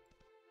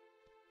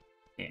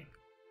 Yeah.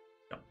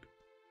 Jump.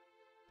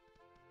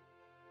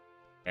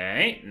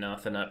 Okay,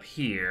 nothing up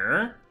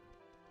here.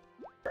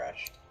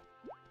 Crashed.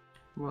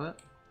 What?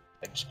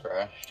 Things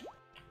crashed.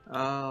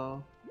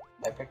 Oh.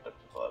 I picked up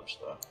the gloves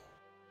though.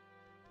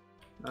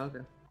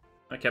 Okay.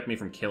 That kept me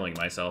from killing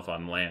myself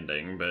on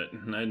landing, but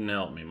that didn't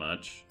help me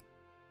much.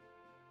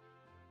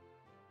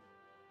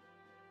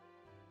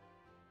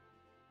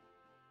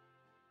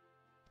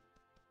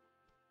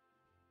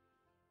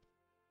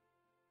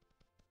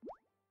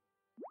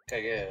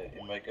 Okay, yeah,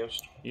 in my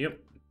ghost. Yep.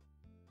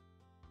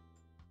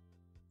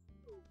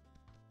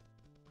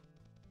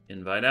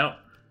 Invite out.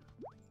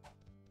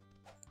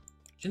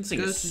 Ginseng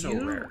is Ghost,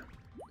 so rare.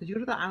 Did you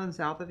go to the island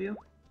south of you?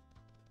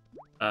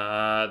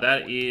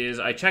 That is...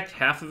 I checked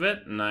half of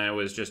it, and I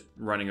was just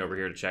running over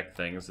here to check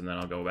things, and then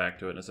I'll go back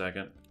to it in a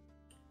second.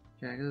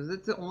 Yeah, because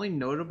it's the only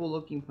notable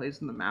looking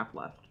place on the map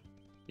left.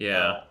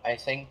 Yeah. I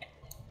think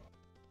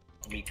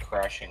me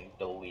crashing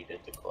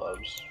deleted the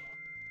gloves.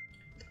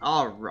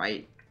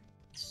 Alright.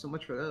 So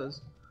much for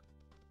those.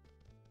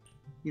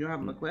 You don't have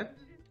them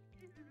equipped?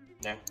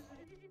 No.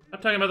 I'm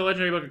talking about the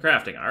Legendary Book of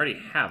Crafting. I already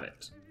have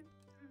it.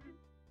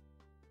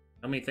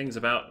 Tell me things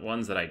about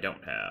ones that I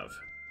don't have.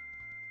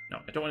 No,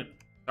 I don't want...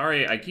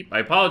 Sorry, I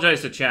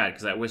apologize to chat,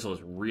 because that whistle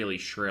is really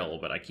shrill,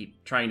 but I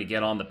keep trying to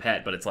get on the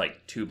pet, but it's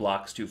like 2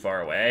 blocks too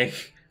far away.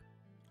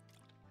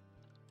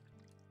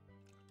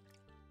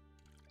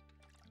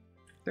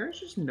 There's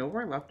just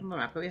nowhere left on the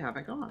map that we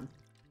haven't gone.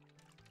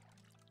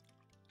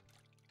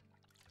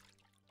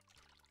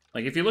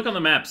 Like, if you look on the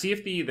map, see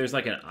if there's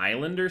like an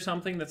island or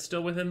something that's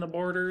still within the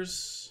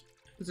borders.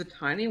 There's a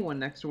tiny one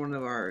next to one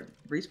of our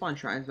respawn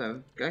shrines,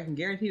 though. I can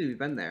guarantee we've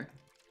been there.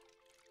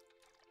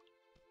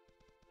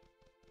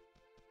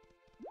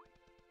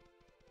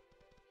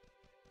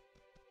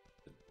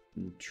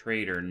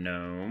 Trader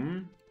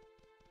gnome.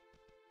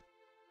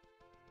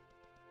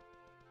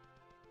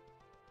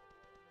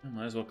 I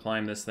might as well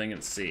climb this thing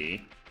and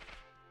see.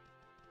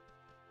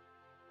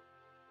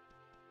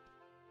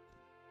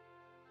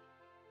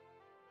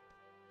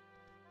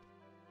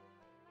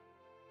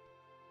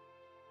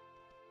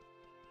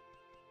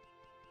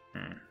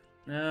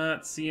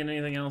 Not seeing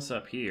anything else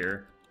up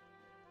here.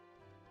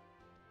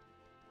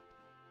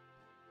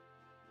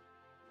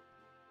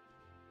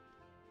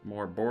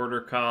 More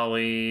border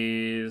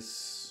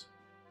collies.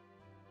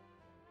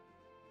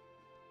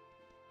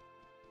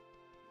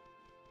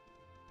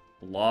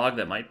 A log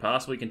that might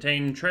possibly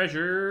contain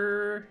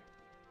treasure.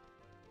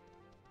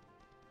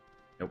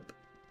 Nope.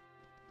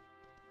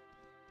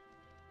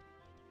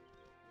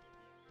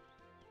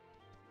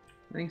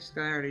 I think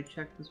Sky already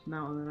checked this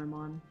mountain that I'm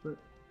on, but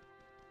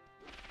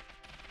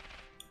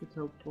it's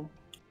hopeful.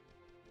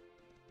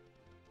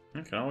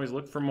 I can always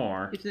look for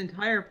more. It's an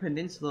entire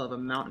peninsula of a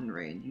mountain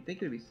range. You'd think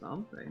it'd be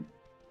something.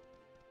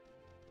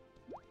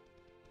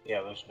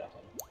 Yeah, there's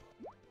nothing.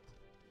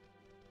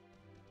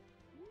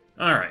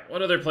 Alright,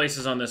 what other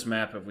places on this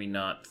map have we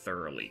not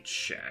thoroughly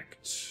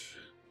checked?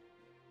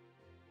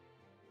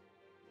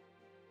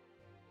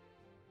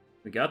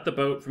 We got the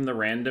boat from the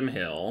random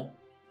hill.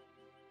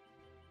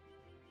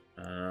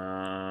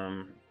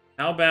 How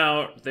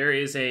about there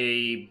is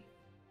a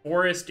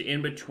forest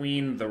in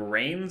between the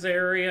Rains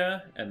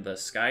area and the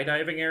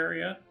skydiving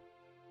area?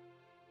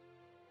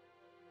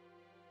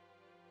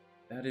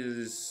 That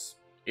is...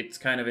 It's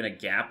kind of in a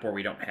gap where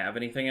we don't have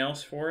anything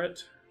else for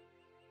it.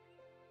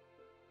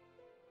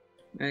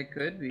 It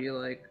could be,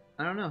 like,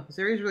 I don't know. This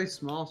area's really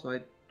small, so I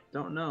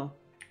don't know.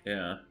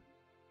 Yeah.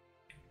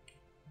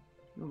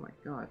 Oh my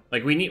god.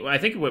 Like, we need... I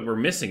think what we're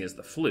missing is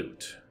the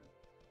flute.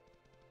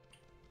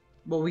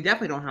 Well, we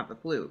definitely don't have the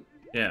flute.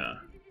 Yeah.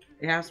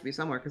 It has to be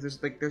somewhere, because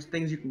there's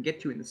things you can get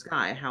to in the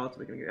sky. How else are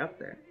we gonna get up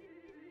there?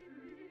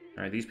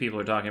 Alright, these people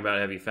are talking about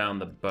have you found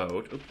the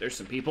boat. Oh, there's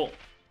some people.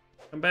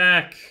 Come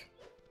back.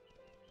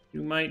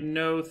 You might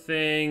know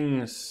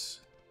things.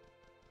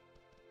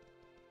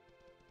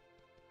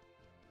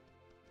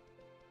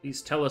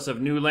 Please tell us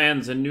of new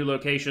lands and new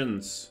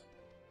locations.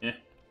 Eh.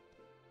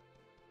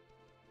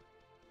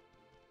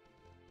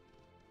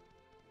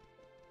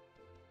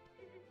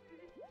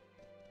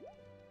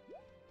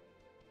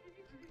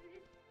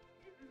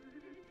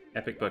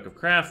 Epic Book of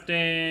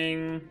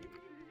Crafting.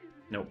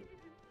 Nope.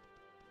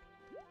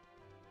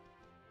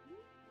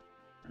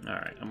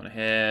 Alright, I'm gonna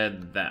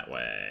head that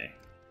way.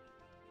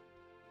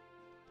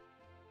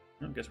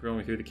 I guess we're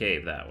going through the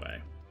cave that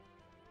way.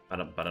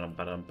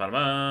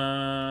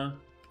 Ba-dum-ba-dum-ba-dum-ba-dum-ba.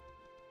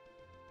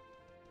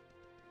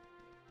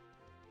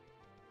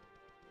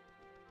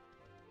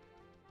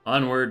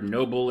 Onward,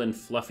 noble and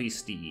fluffy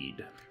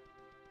steed.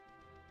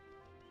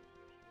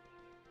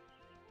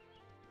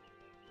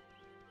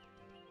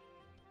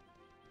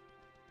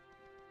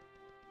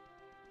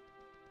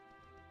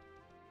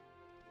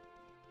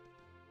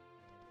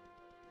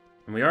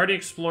 And we already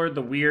explored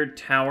the weird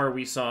tower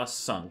we saw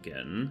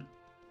sunken.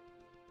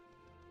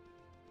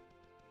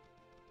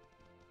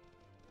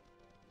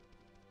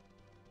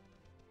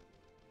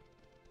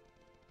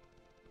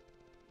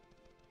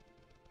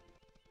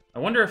 I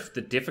wonder if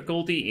the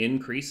difficulty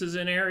increases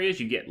in areas,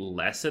 you get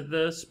less of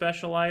the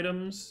special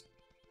items?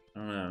 I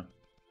don't know.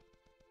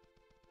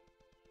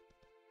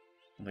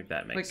 I think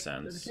that makes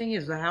sense. The thing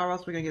is, how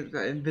else are we gonna get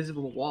the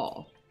invisible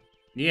wall?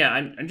 Yeah,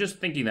 I'm just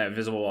thinking that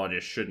invisible wall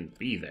just shouldn't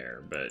be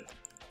there, but...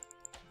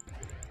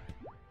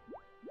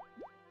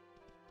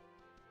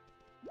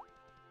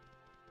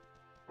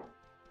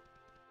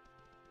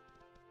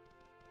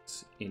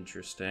 It's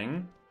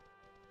interesting.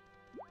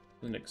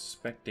 Wasn't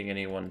expecting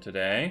anyone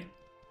today.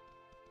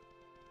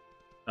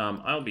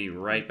 I'll be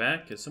right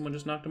back, because someone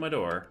just knocked on my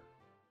door.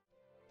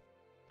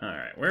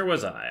 Alright, where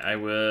was I? I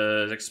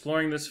was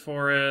exploring this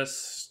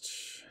forest.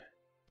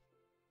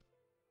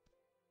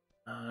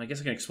 I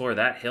guess I can explore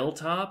that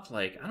hilltop?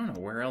 Like, I don't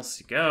know where else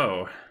to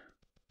go.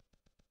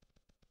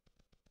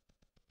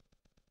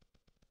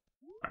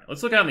 Alright,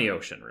 let's look out in the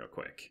ocean real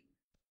quick.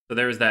 So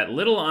there's that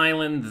little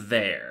island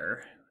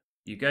there.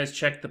 You guys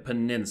check the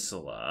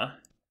peninsula.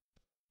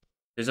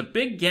 There's a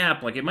big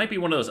gap, like it might be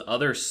one of those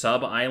other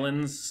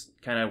sub-islands,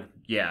 kind of,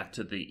 yeah,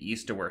 to the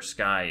east of where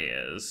Sky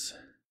is.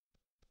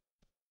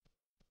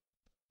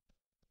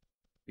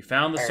 We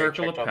found the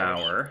Circle of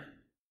Power.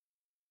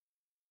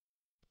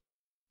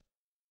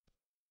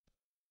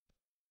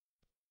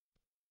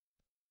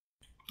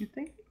 You'd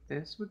think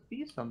this would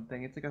be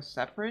something. It's like a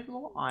separate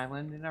little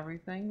island and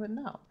everything, but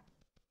no.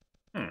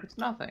 It's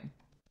nothing.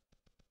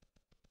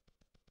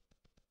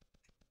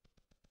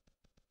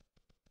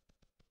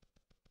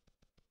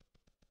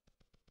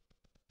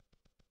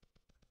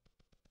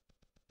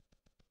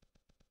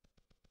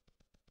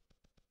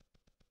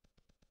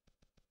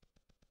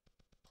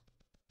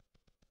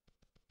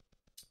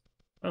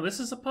 Oh,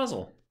 this is a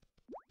puzzle.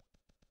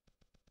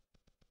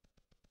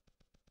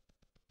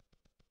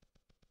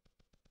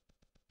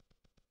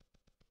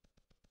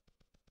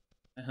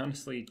 I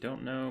honestly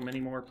don't know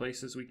many more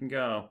places we can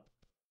go.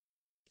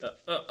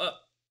 Oh,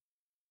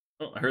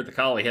 I heard the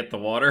collie hit the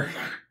water.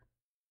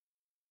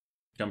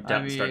 Jumped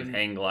out and started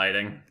hang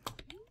gliding.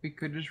 We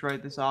could just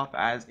write this off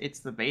as it's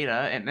the beta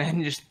and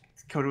then just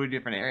go to a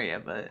different area,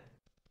 but...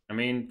 I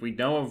mean, we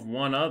know of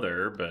one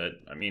other, but,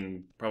 I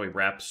mean, probably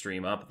wrap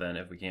stream up then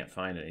if we can't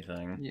find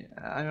anything. Yeah,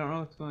 I don't know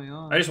what's going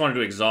on. I just wanted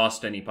to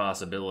exhaust any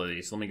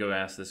possibilities. So let me go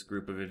ask this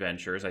group of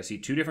adventurers. I see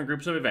 2 different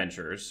groups of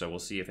adventurers, so we'll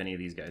see if any of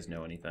these guys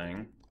know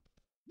anything.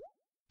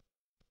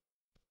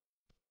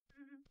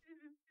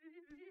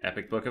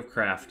 Epic Book of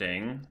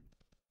Crafting.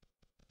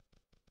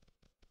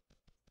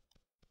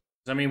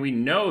 I mean, we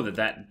know that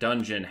that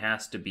dungeon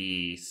has to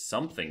be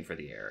something for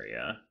the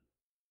area.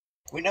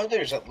 We know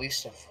there's at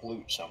least a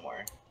flute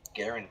somewhere.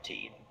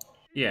 Guaranteed.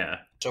 Yeah.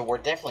 So we're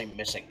definitely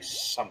missing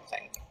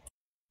something.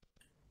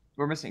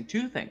 We're missing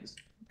 2 things.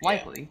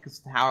 Likely,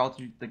 because how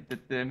else the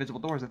invisible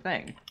door is a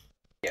thing.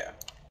 Yeah.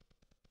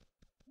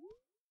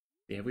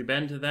 Have we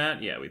been to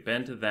that? Yeah, we've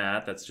been to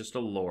that. That's just a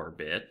lore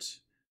bit.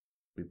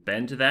 We've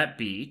been to that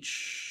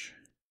beach.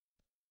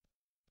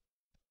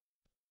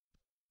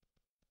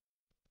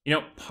 You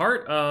know,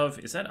 part of...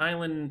 Is that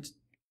island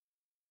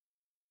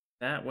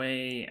that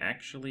way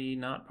actually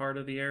not part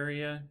of the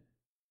area?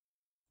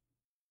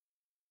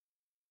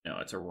 No,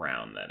 it's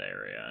around that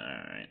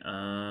area.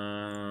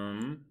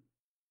 Alright,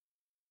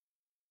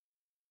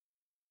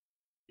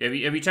 Have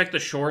you checked the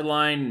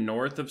shoreline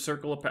north of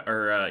Circle of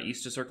or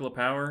east of Circle of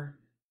Power?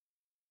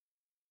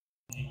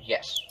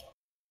 Yes.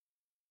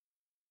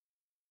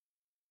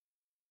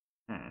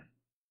 Alright,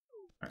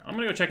 I'm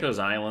gonna go check those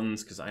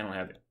islands, because I don't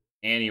have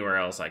anywhere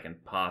else I can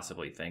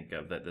possibly think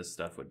of that this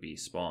stuff would be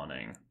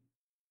spawning.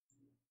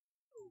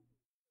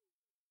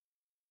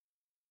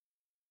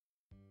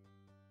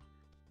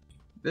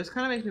 This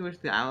kind of makes me wish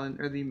the island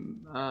or the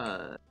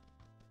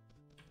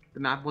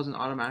map wasn't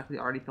automatically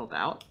already filled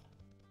out.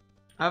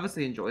 I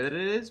obviously enjoy that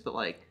it is, but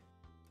like,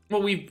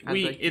 well,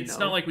 it's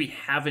not like we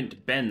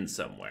haven't been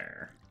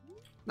somewhere.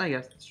 I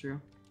guess that's true.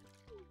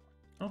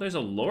 Oh, there's a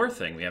lore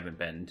thing we haven't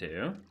been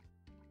to.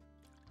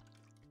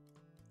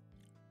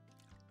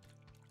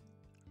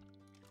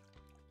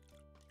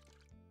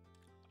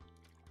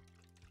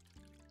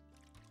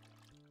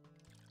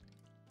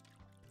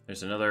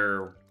 There's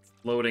another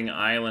floating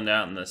island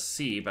out in the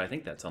sea, but I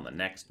think that's on the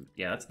next...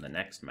 Yeah, that's in the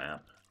next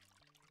map.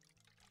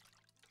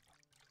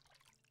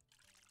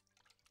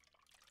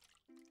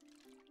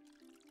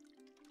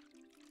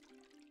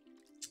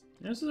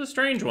 This is a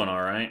strange one,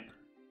 alright.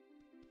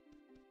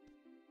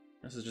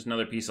 This is just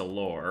another piece of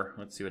lore.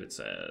 Let's see what it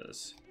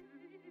says.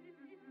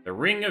 The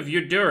Ring of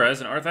Eudura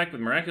is an artifact with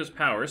miraculous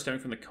powers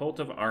stemming from the cult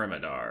of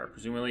Armadar.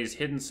 Presumably is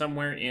hidden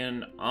somewhere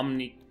in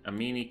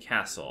Amini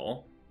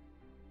Castle.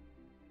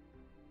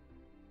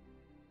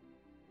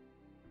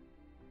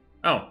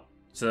 Oh,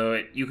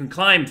 so you can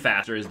climb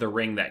faster is the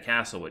ring that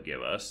castle would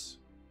give us.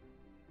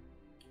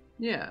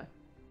 Yeah.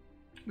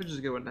 Which is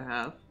a good one to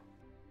have.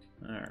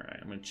 Alright,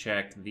 I'm gonna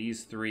check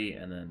these 3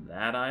 and then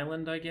that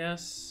island, I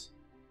guess.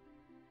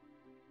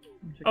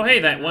 Oh, hey,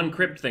 that one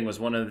crypt thing was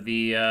one of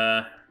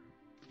the,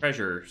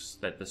 treasures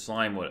that the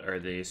slime would, or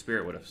the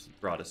spirit would have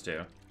brought us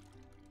to.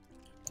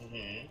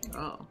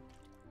 Oh.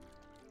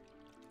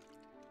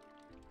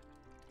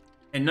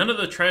 And none of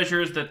the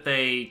treasures that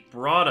they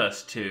brought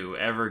us to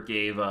ever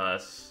gave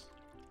us,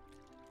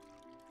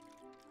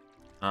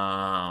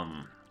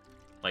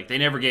 like, they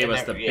never gave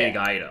us the big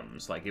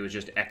items. Like, it was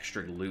just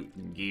extra loot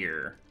and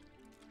gear.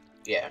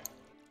 Yeah.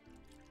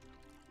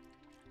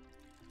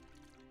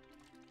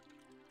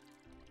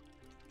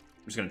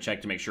 I'm just gonna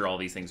check to make sure all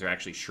these things are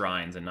actually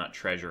shrines and not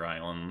treasure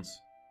islands.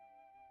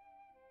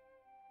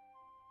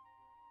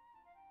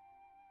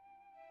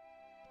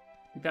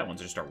 I think that one's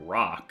just a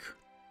rock.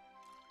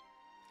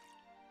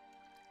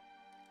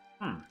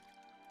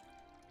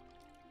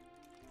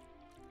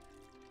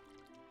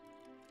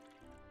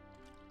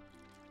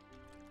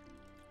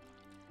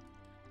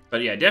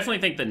 But yeah, I definitely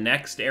think the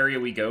next area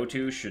we go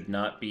to should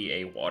not be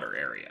a water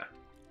area.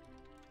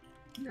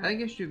 I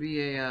think it should be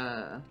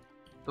a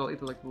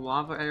either like the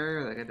lava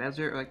area, or like a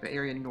desert, or like the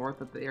area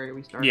north of the area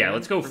we started. Yeah,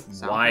 let's go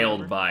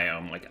wild whatever.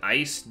 biome, like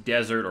ice,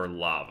 desert, or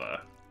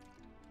lava.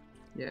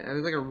 Yeah, it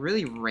was like a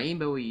really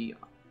rainbowy,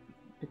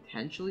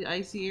 potentially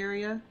icy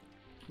area.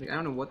 Like I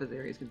don't know what this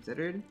area is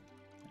considered.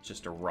 It's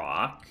just a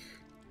rock.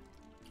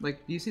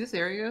 Like, do you see this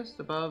area just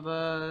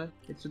above?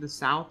 It's to the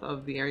south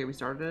of the area we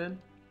started in.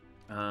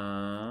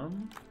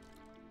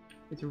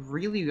 It's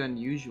really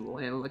unusual,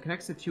 and it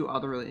connects to 2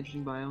 other really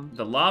interesting biomes.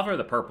 The lava or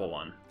the purple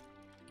one?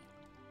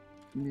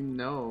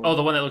 No. Oh,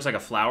 the one that looks like a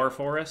flower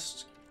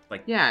forest?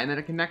 Like, yeah, and then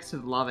it connects to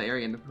the lava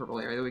area and the purple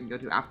area that we can go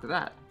to after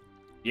that.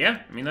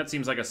 yeah, I mean, that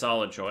seems like a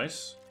solid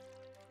choice.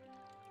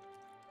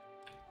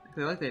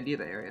 I like the idea of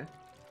the area.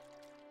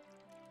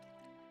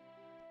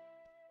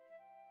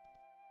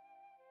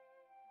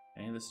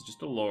 Okay, this is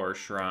just a lore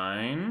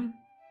shrine.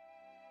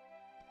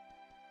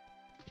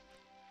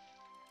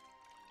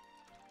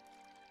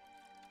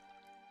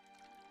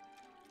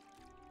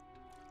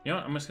 You know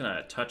what? I'm just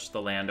gonna touch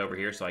the land over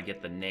here so I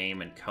get the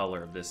name and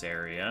color of this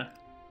area.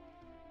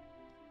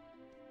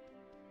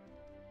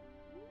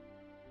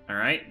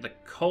 Alright, the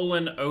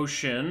Colon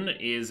Ocean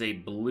is a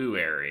blue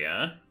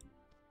area.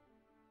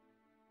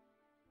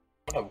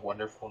 What a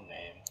wonderful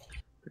name.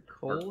 The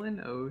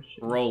Colon Ocean.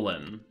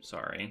 Roland,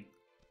 sorry.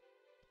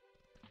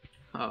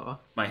 Oh.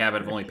 My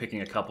habit of only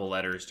picking a couple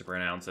letters to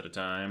pronounce at a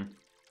time.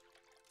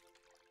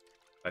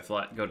 If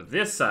I go to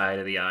this side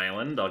of the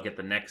island, I'll get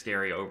the next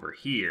area over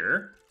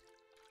here.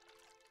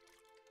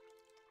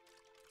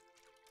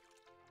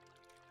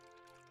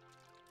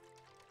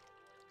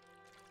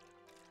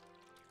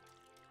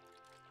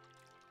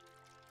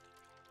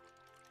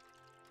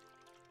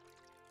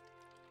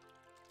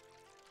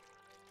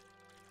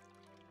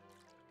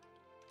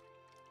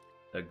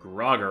 The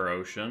Grogor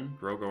Ocean.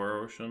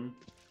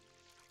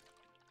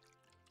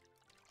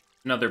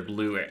 Another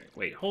blue area.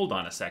 Wait, hold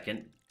on a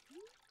second.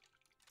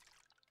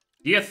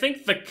 Do you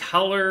think the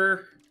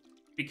color,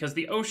 because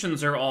the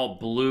oceans are all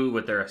blue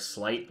with their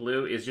slight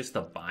blue, is just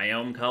the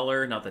biome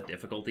color, not the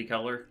difficulty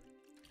color?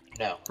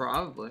 No.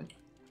 Probably.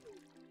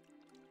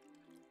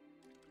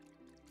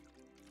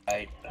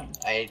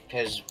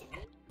 Because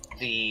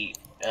the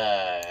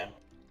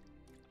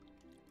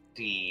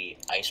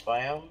ice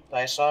biome that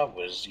I saw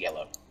was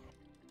yellow.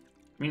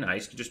 I mean,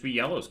 ice could just be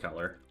yellow's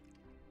color.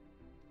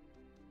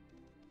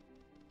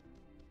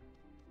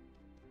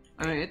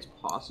 I mean, it's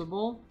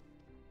possible.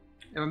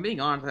 If I'm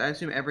being honest, I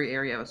assume every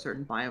area of a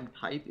certain biome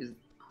type is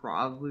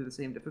probably the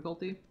same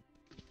difficulty.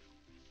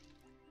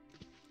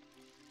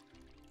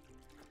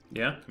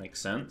 Yeah,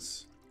 makes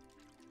sense.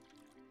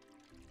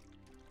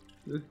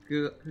 It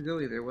could go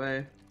either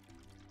way.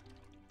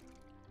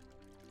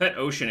 That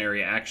ocean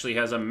area actually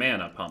has a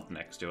mana pump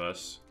next to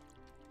us.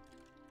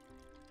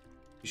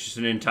 It's just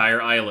an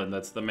entire island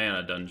that's the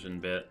mana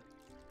dungeon bit.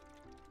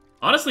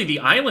 Honestly, the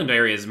island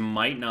areas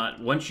might not,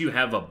 once you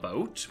have a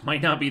boat,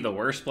 might not be the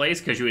worst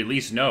place, because you at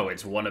least know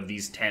it's one of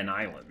these 10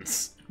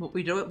 islands. Well,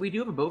 we do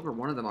have a boat for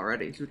one of them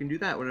already, so we can do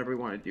that whenever we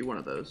want to do one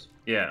of those.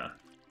 Yeah.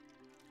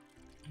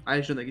 I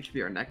just don't think it should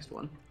be our next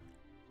one.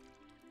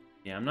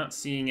 Yeah, I'm not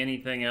seeing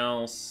anything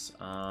else.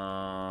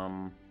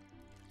 And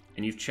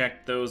you've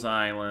checked those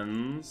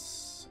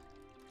islands.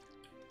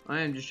 I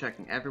am just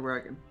checking everywhere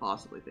I can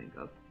possibly think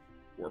of.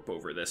 Warp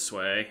over this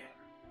way.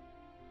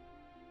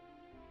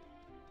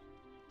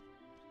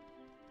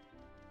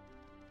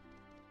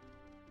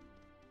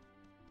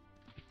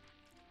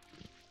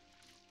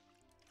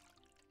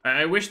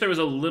 I wish there was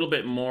a little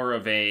bit more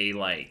of a,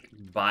 like,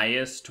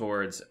 bias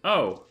towards,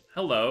 oh,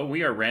 Hello,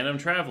 we are random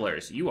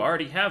travelers. You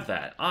already have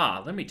that.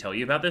 Ah, let me tell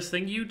you about this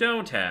thing you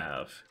don't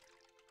have.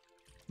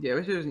 Yeah, I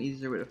wish there was an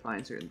easier way to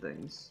find certain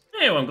things.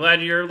 Hey, well, I'm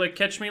glad you're like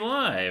catch me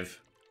live.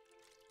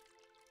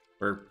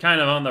 We're kind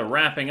of on the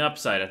wrapping up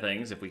side of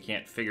things if we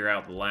can't figure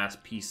out the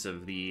last piece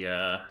of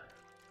the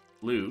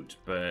loot,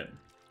 but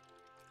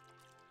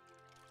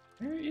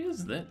where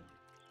is that?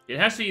 It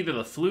has to be either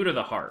the flute or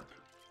the harp.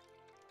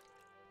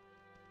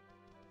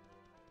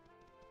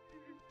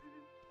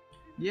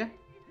 Yeah.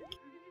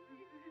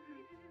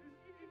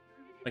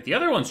 Like, the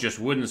other ones just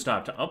wouldn't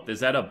stop to... Oh, is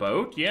that a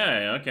boat?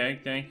 Yeah, okay,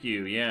 thank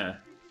you, yeah.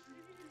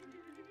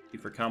 Thank you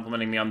for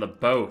complimenting me on the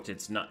boat.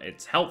 It's not...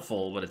 It's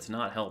helpful, but it's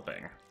not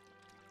helping.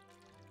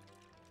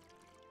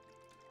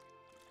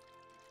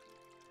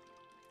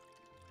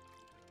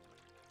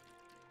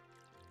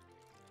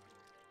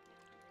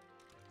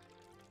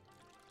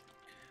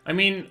 I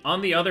mean,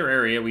 on the other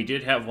area, we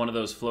did have one of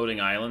those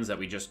floating islands that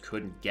we just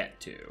couldn't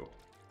get to.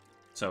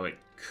 So it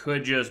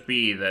could just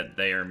be that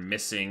they are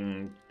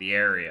missing the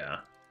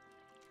area.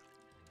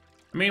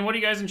 I mean, what do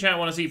you guys in chat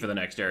want to see for the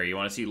next area? You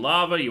want to see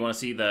lava? You want to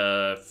see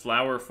the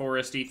flower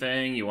foresty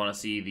thing? You want to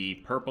see the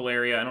purple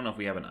area? I don't know if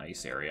we have an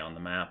ice area on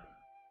the map.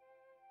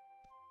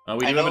 Oh,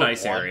 we do have an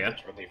ice area.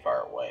 It's really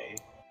far away.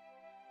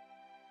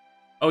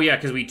 Oh yeah,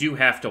 because we do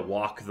have to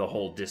walk the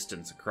whole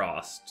distance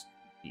across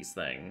these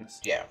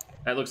things. Yeah.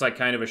 That looks like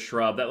kind of a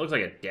shrub. That looks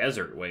like a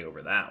desert way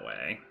over that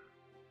way.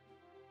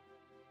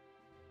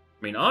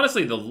 I mean,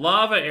 honestly, the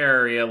lava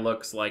area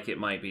looks like it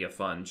might be a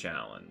fun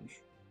challenge.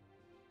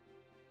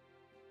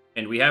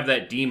 And we have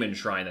that demon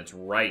shrine that's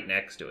right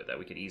next to it that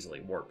we could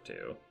easily warp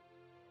to.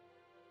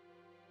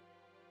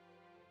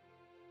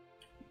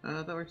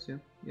 That works too.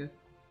 Yeah.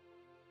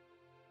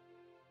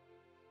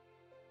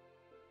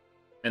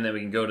 And then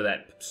we can go to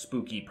that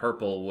spooky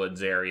purple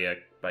woods area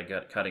by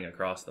cutting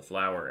across the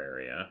flower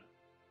area.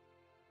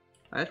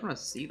 I just want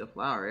to see the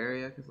flower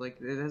area, because, like,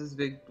 it has this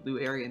big blue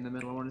area in the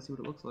middle. I want to see what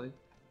it looks like.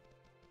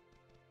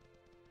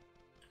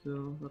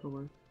 So, that'll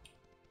work.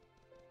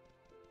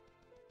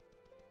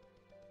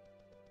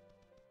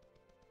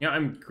 Yeah,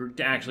 I'm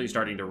actually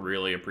starting to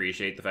really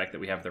appreciate the fact that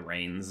we have the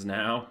reins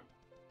now.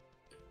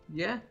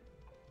 Yeah.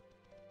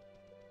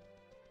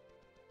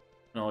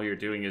 And all you're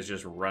doing is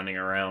just running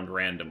around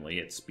randomly.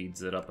 It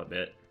speeds it up a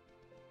bit.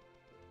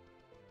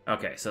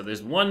 Okay, so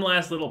there's one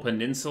last little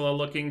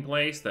peninsula-looking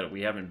place that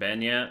we haven't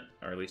been yet.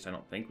 Or at least I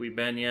don't think we've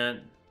been yet.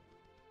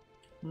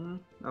 Oh,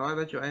 I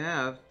bet you I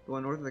have. The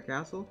one north of the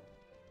castle?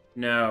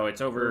 No,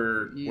 it's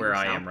over where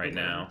I am south right of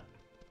there. now.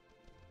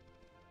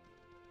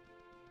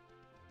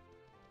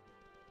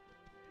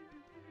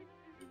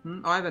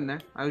 Oh, I've been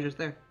there. I was just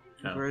there.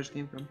 That's Oh. where I just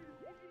came from.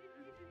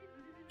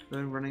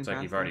 Been running Looks like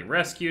past you've already it.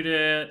 rescued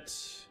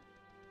it.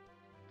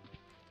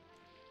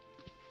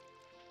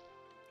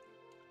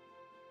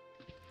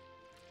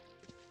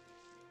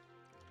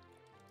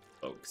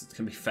 Oh, because it's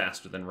going to be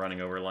faster than running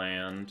over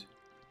land.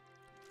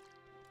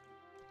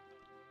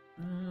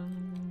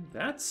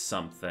 That's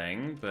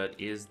something, but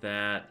is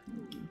that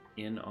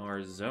in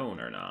our zone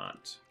or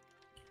not?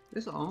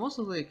 This almost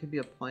looks like it could be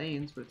a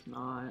plains, but it's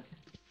not.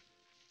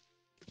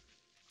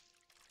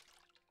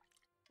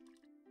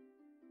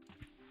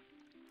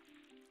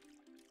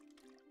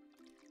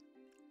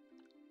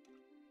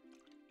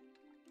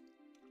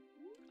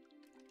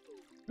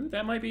 Ooh,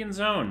 that might be in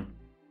zone.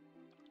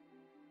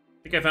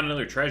 I think I found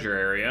another treasure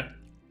area.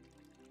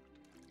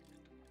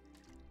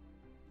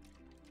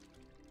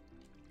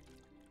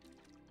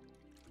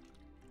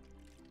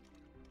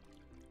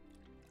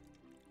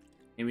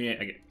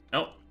 Maybe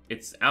oh,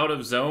 it's out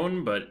of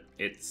zone, but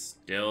it's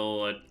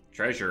still a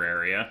treasure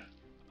area.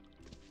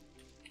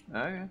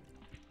 Okay.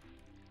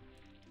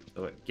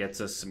 So it gets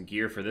us some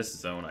gear for this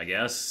zone, I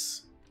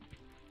guess.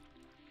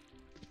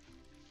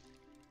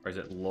 Or is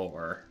it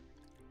lore?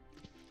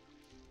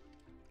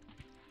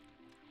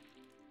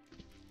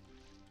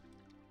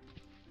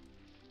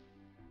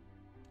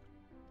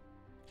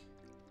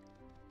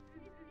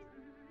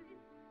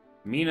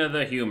 Mina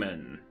the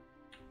Human.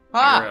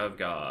 Ah! Era of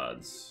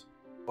Gods.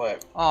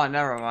 What? Oh,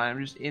 never mind.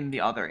 I'm just in the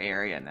other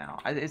area now.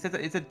 It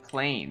said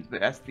plains,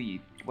 but that's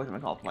the what am I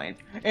called plains?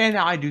 And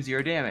now I do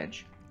 0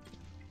 damage.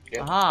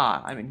 Yep.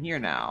 Aha! I'm in here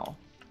now.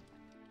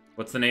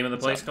 What's the name of the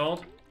place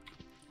called?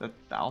 The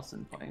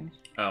Thousand Plains.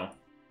 Oh.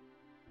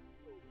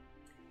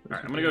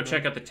 Alright, I'm gonna go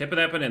check out the tip of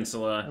that I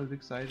peninsula. was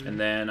excited. And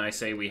then I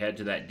say we head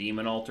to that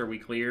demon altar we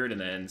cleared, and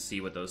then see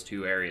what those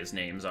two areas'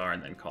 names are,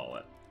 and then call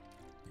it.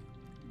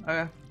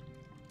 Okay.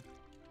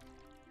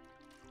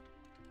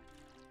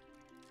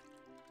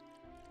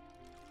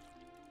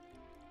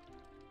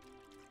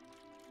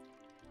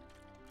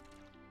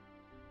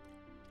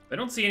 I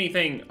don't see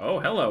anything.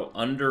 Oh, hello.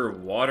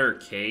 Underwater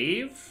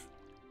cave?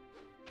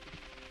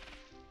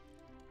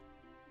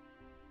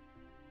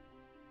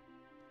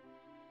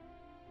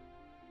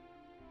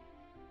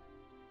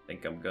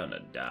 Think I'm gonna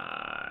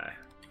die.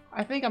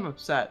 I think I'm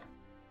upset.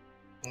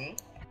 Hmm?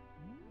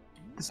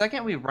 The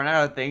second we run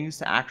out of things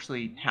to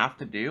actually have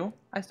to do,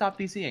 I stop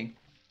DCing.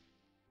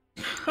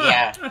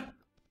 Yeah.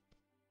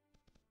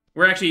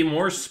 We're actually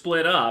more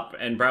split up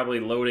and probably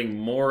loading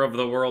more of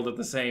the world at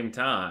the same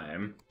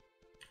time.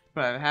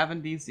 But I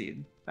haven't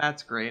DC'd.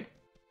 That's great.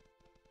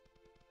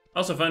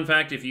 Also, fun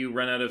fact, if you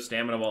run out of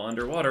stamina while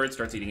underwater, it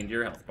starts eating into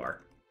your health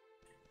bar.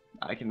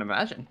 I can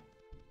imagine.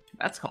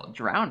 That's called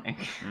drowning.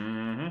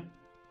 Mm-hmm.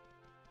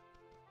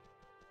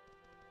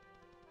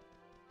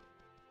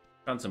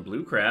 Found some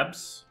blue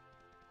crabs.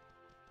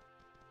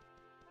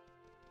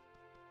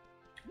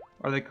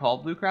 Are they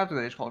called blue crabs or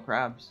are they just called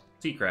crabs?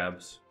 Sea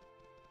crabs.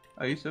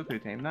 Oh, you still could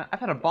have tamed that? I've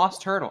had a boss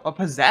turtle. A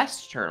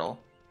possessed turtle.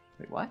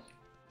 Wait, what?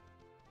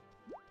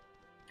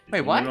 Wait,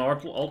 Did what?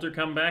 the altar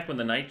come back when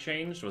the night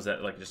changed? Was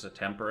that like just a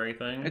temporary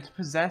thing? It's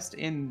possessed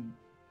in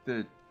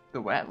the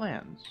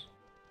wetlands.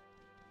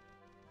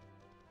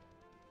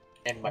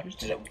 And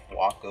did it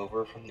walk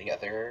over from the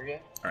other area?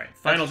 Alright,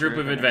 final group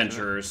true, of if I mention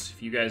adventurers.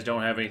 If you guys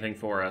don't have anything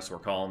for us, we're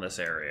calling this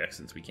area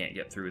since we can't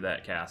get through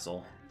that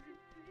castle.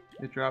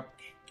 It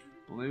dropped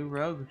blue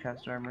rogue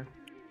chest armor.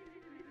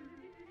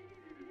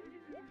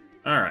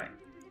 Alright,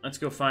 let's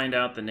go find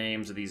out the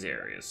names of these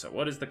areas. So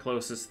what is the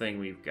closest thing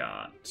we've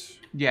got?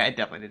 Yeah, it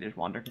definitely did just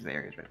wander because the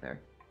area's right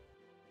there.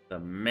 The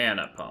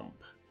mana pump.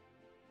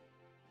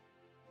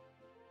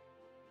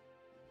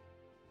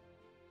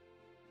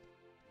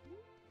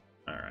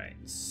 Alright,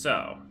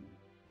 so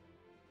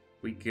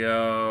we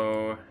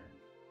go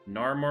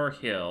Narmore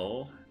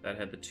Hill. That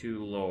had the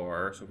 2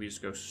 lore, so if we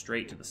just go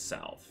straight to the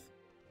south.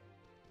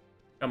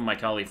 Come, my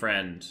collie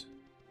friend.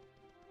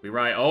 We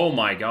ride. Oh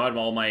my god,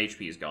 all my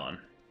HP is gone.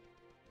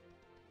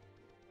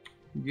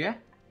 Yeah.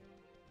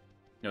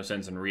 No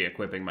sense in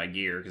re-equipping my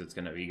gear because it's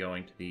going to be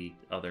going to the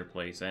other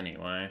place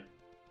anyway.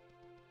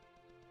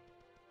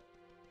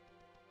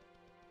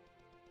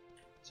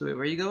 So wait,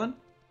 where are you going?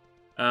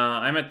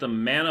 I'm at the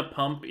mana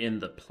pump in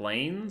the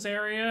plains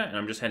area, and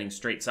I'm just heading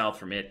straight south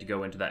from it to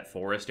go into that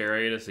forest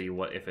area to see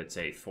what if it's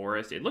a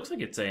forest. It looks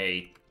like it's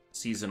a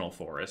seasonal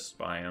forest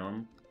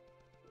biome.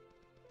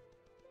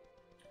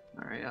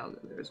 Alright, I'll go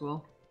there as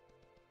well.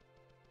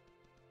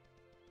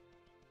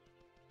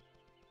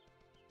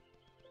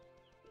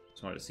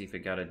 Just wanted to see if it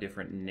got a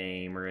different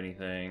name or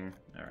anything.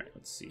 Alright,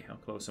 let's see. How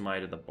close am I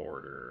to the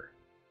border?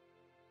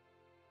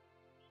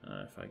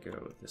 If I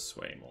go this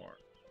way more.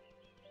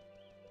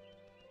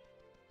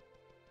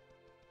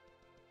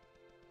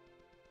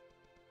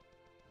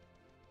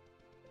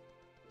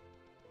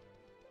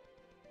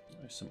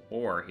 There's some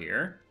ore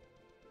here.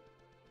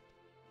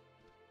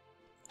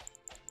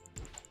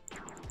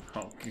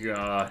 Oh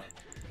god,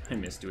 I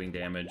miss doing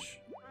damage.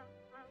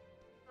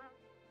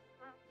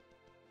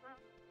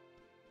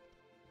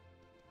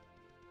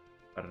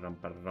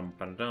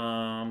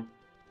 Ba-da-dum.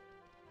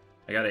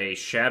 I got a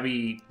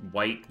shabby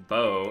white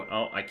bow.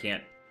 Oh, I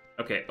can't.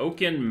 Okay,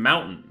 Oaken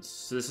Mountains.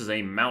 So this is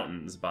a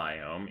mountains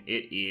biome.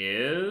 It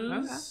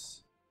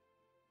is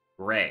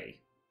gray.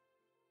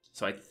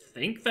 So I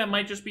think that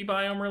might just be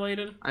biome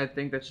related. I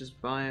think that's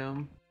just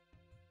biome.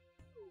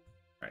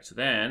 Alright, so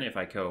then if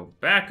I go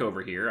back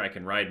over here, I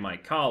can ride my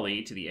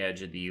collie to the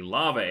edge of the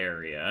lava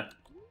area.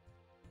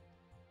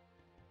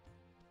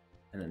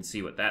 And then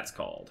see what that's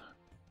called.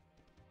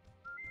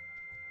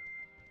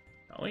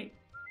 Collie?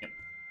 Yep.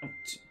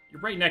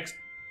 You're right next...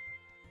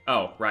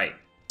 Oh, right.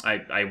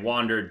 I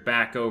wandered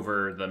back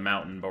over the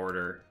mountain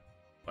border.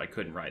 I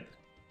couldn't ride.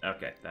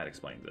 Okay, that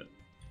explains it.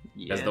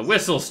 Because Yes. the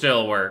whistle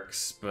still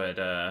works, but,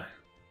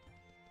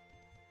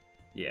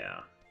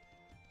 yeah.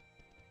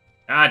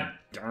 God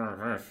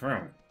darn.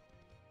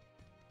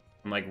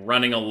 I'm like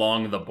running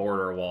along the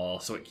border wall,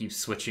 so it keeps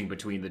switching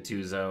between the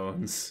 2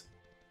 zones.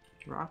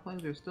 Rock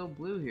lines are still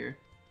blue here.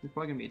 There's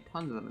probably gonna be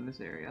tons of them in this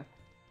area.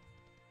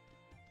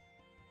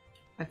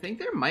 I think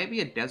there might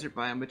be a desert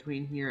biome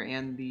between here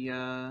and the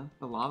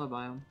lava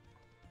biome.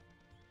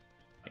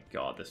 My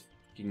god, this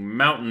fucking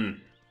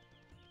mountain.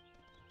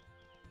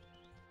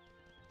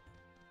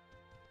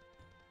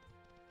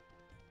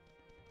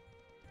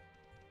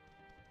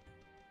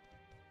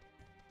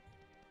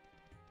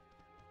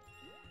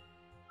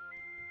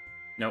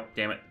 Nope,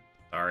 damn it.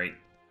 Sorry.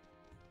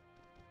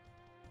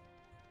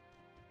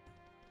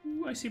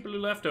 Ooh, I see blue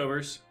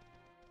leftovers.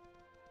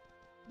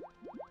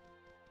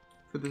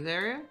 For this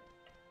area?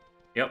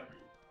 Yep.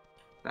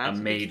 That's a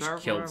good mage start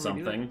for killed whatever we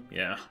do. something.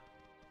 Yeah.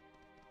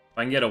 If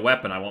I can get a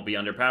weapon, I won't be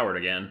underpowered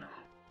again.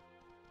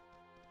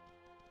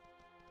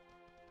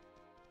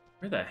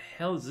 Where the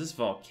hell does this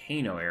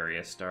volcano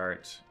area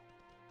start?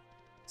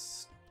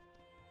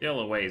 Still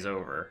a ways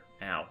over.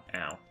 Ow,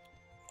 ow.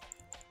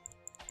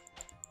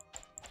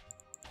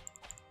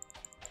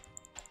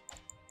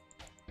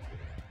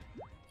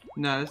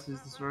 No, this is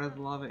the start of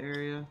the lava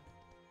area.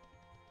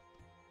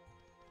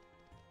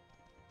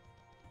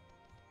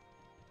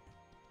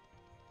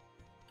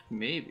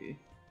 Maybe.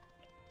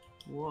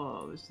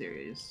 Whoa, this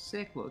area is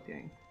sick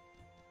looking.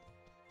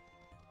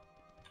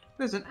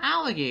 There's an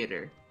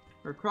alligator!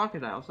 Or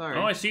crocodile, sorry.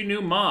 Oh, I see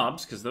new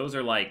mobs, because those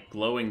are like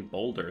glowing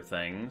boulder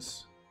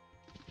things.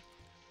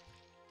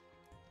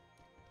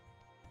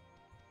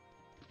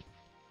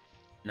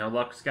 No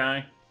luck,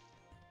 Sky?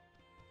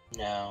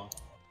 No.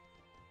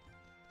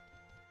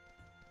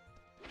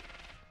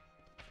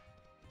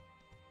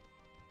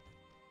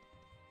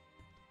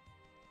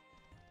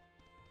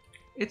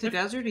 It's a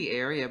deserty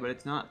area, but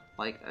it's not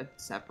like a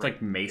separate. It's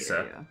like mesa.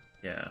 Area.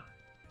 Yeah.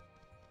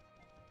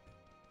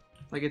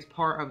 Like it's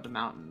part of the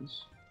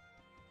mountains.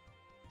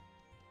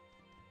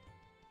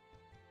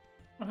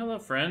 Oh, hello,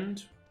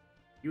 friend.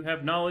 You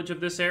have knowledge of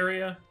this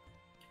area?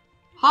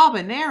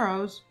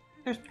 Habaneros?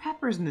 There's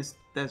peppers in this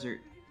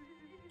desert.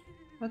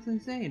 That's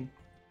insane.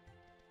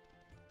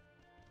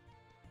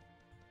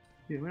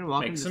 Dude, we're gonna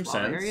walk Makes into this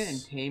some lava area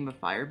sense. and tame a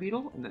fire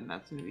beetle, and then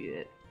that's gonna be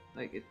it.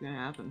 Like, it's gonna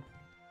happen.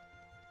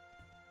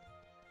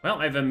 Well,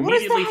 I've What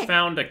is immediately that?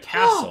 found a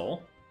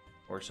castle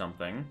or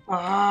something.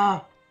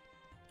 Ah!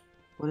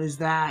 What is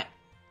that?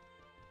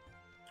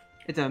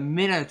 It's a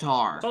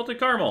minotaur. Salted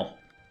caramel.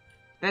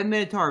 That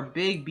minotaur,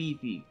 big,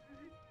 beefy.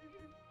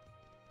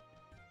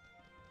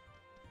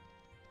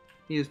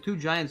 He has 2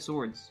 giant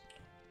swords.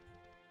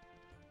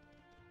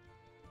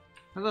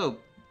 Hello,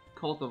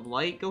 Cult of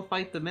Light. Go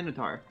fight the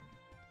minotaur.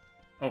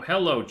 Oh,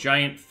 hello,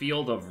 giant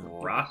field of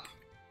rock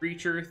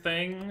creature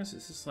things.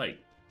 Is this like...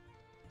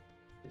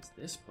 What is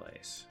this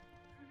place?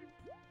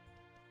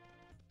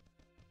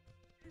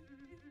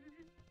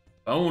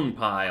 Bone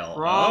pile.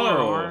 Crawler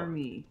Oh!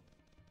 army.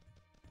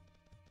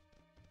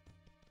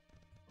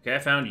 Okay, I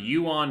found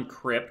Yuan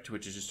Crypt,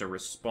 which is just a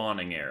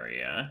respawning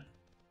area.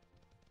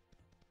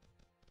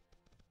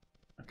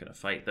 Not gonna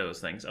fight those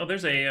things. Oh,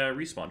 there's a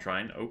respawn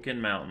shrine. Oaken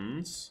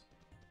Mountains.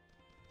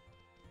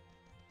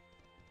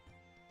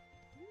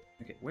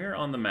 Okay, where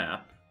on the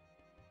map?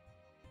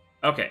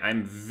 Okay,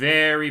 I'm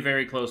very,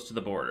 very close to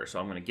the border, so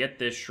I'm gonna get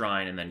this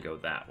shrine and then go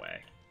that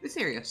way. This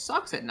area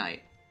sucks at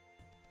night.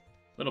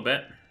 A little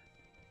bit.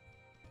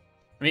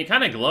 I mean, it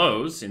kind of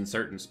glows in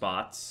certain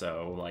spots,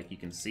 so, like, you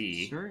can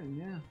see. Sure,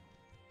 yeah.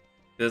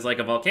 There's, like,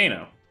 a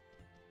volcano.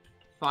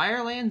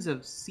 Firelands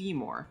of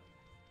Seymour.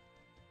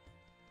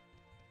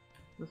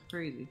 That's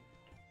crazy.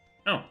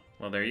 Oh,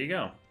 well, there you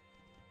go.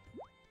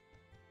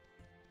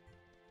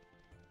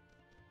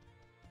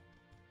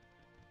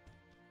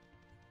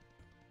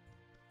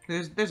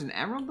 There's an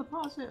emerald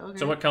deposit? Okay.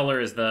 So what color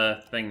is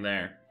the thing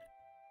there?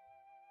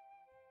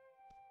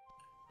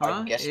 Huh?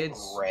 I'm guessing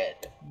It's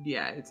red.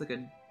 Yeah, it's like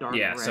a dark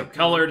Yeah, red. so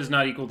color does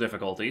not equal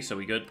difficulty, so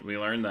we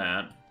learned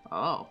that.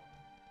 Oh.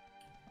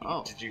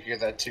 Oh. Did you hear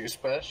that too,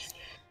 Spesh?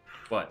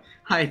 What?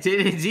 I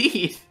did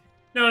indeed.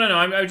 No,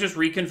 I'm just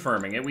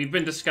reconfirming it. We've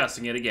been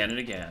discussing it again and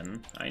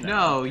again. I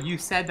know. No, you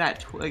said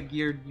that like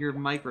your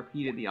mic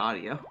repeated the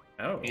audio.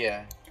 Oh.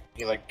 Yeah.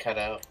 You like cut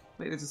out.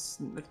 Wait, that's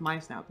my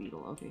snout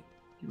beetle. Okay,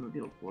 give me a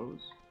beetle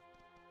close.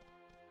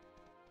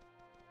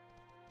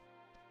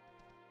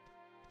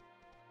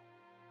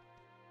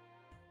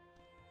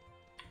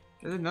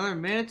 There's another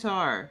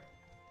minotaur.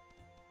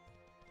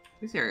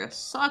 This area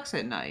sucks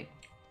at night.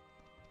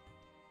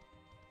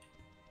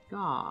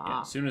 God.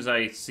 Yeah, as soon as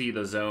I see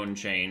the zone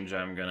change,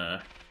 I'm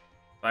gonna...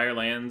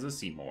 Firelands of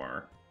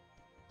Seymour.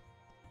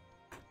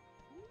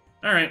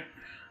 Alright.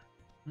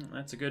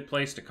 That's a good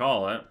place to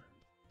call it.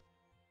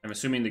 I'm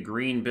assuming the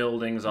green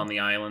buildings on the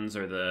islands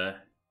are the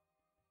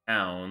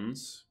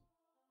towns.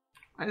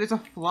 There's a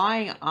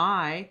flying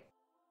eye.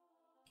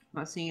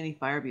 I'm not seeing any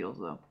fire beetles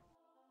though.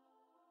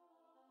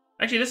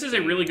 Actually, this is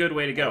a really good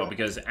way to go,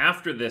 because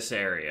after this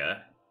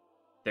area,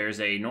 there's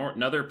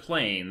another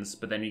plains,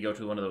 but then you go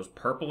to one of those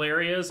purple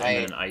areas, and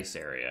then an ice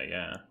area,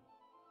 yeah.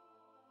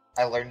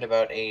 I learned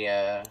about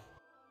a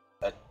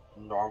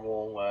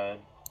normal,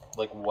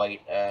 like,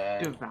 white,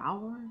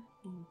 Devour?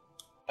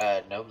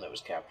 gnome that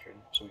was captured,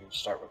 so we can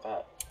start with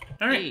that.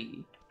 Alright. Hey.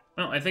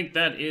 Well, I think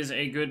that is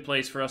a good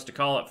place for us to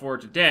call it for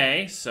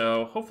today,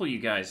 so hopefully you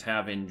guys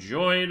have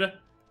enjoyed,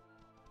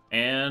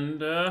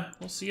 and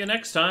we'll see you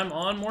next time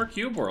on more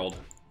Cube World.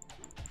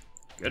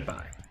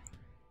 Goodbye.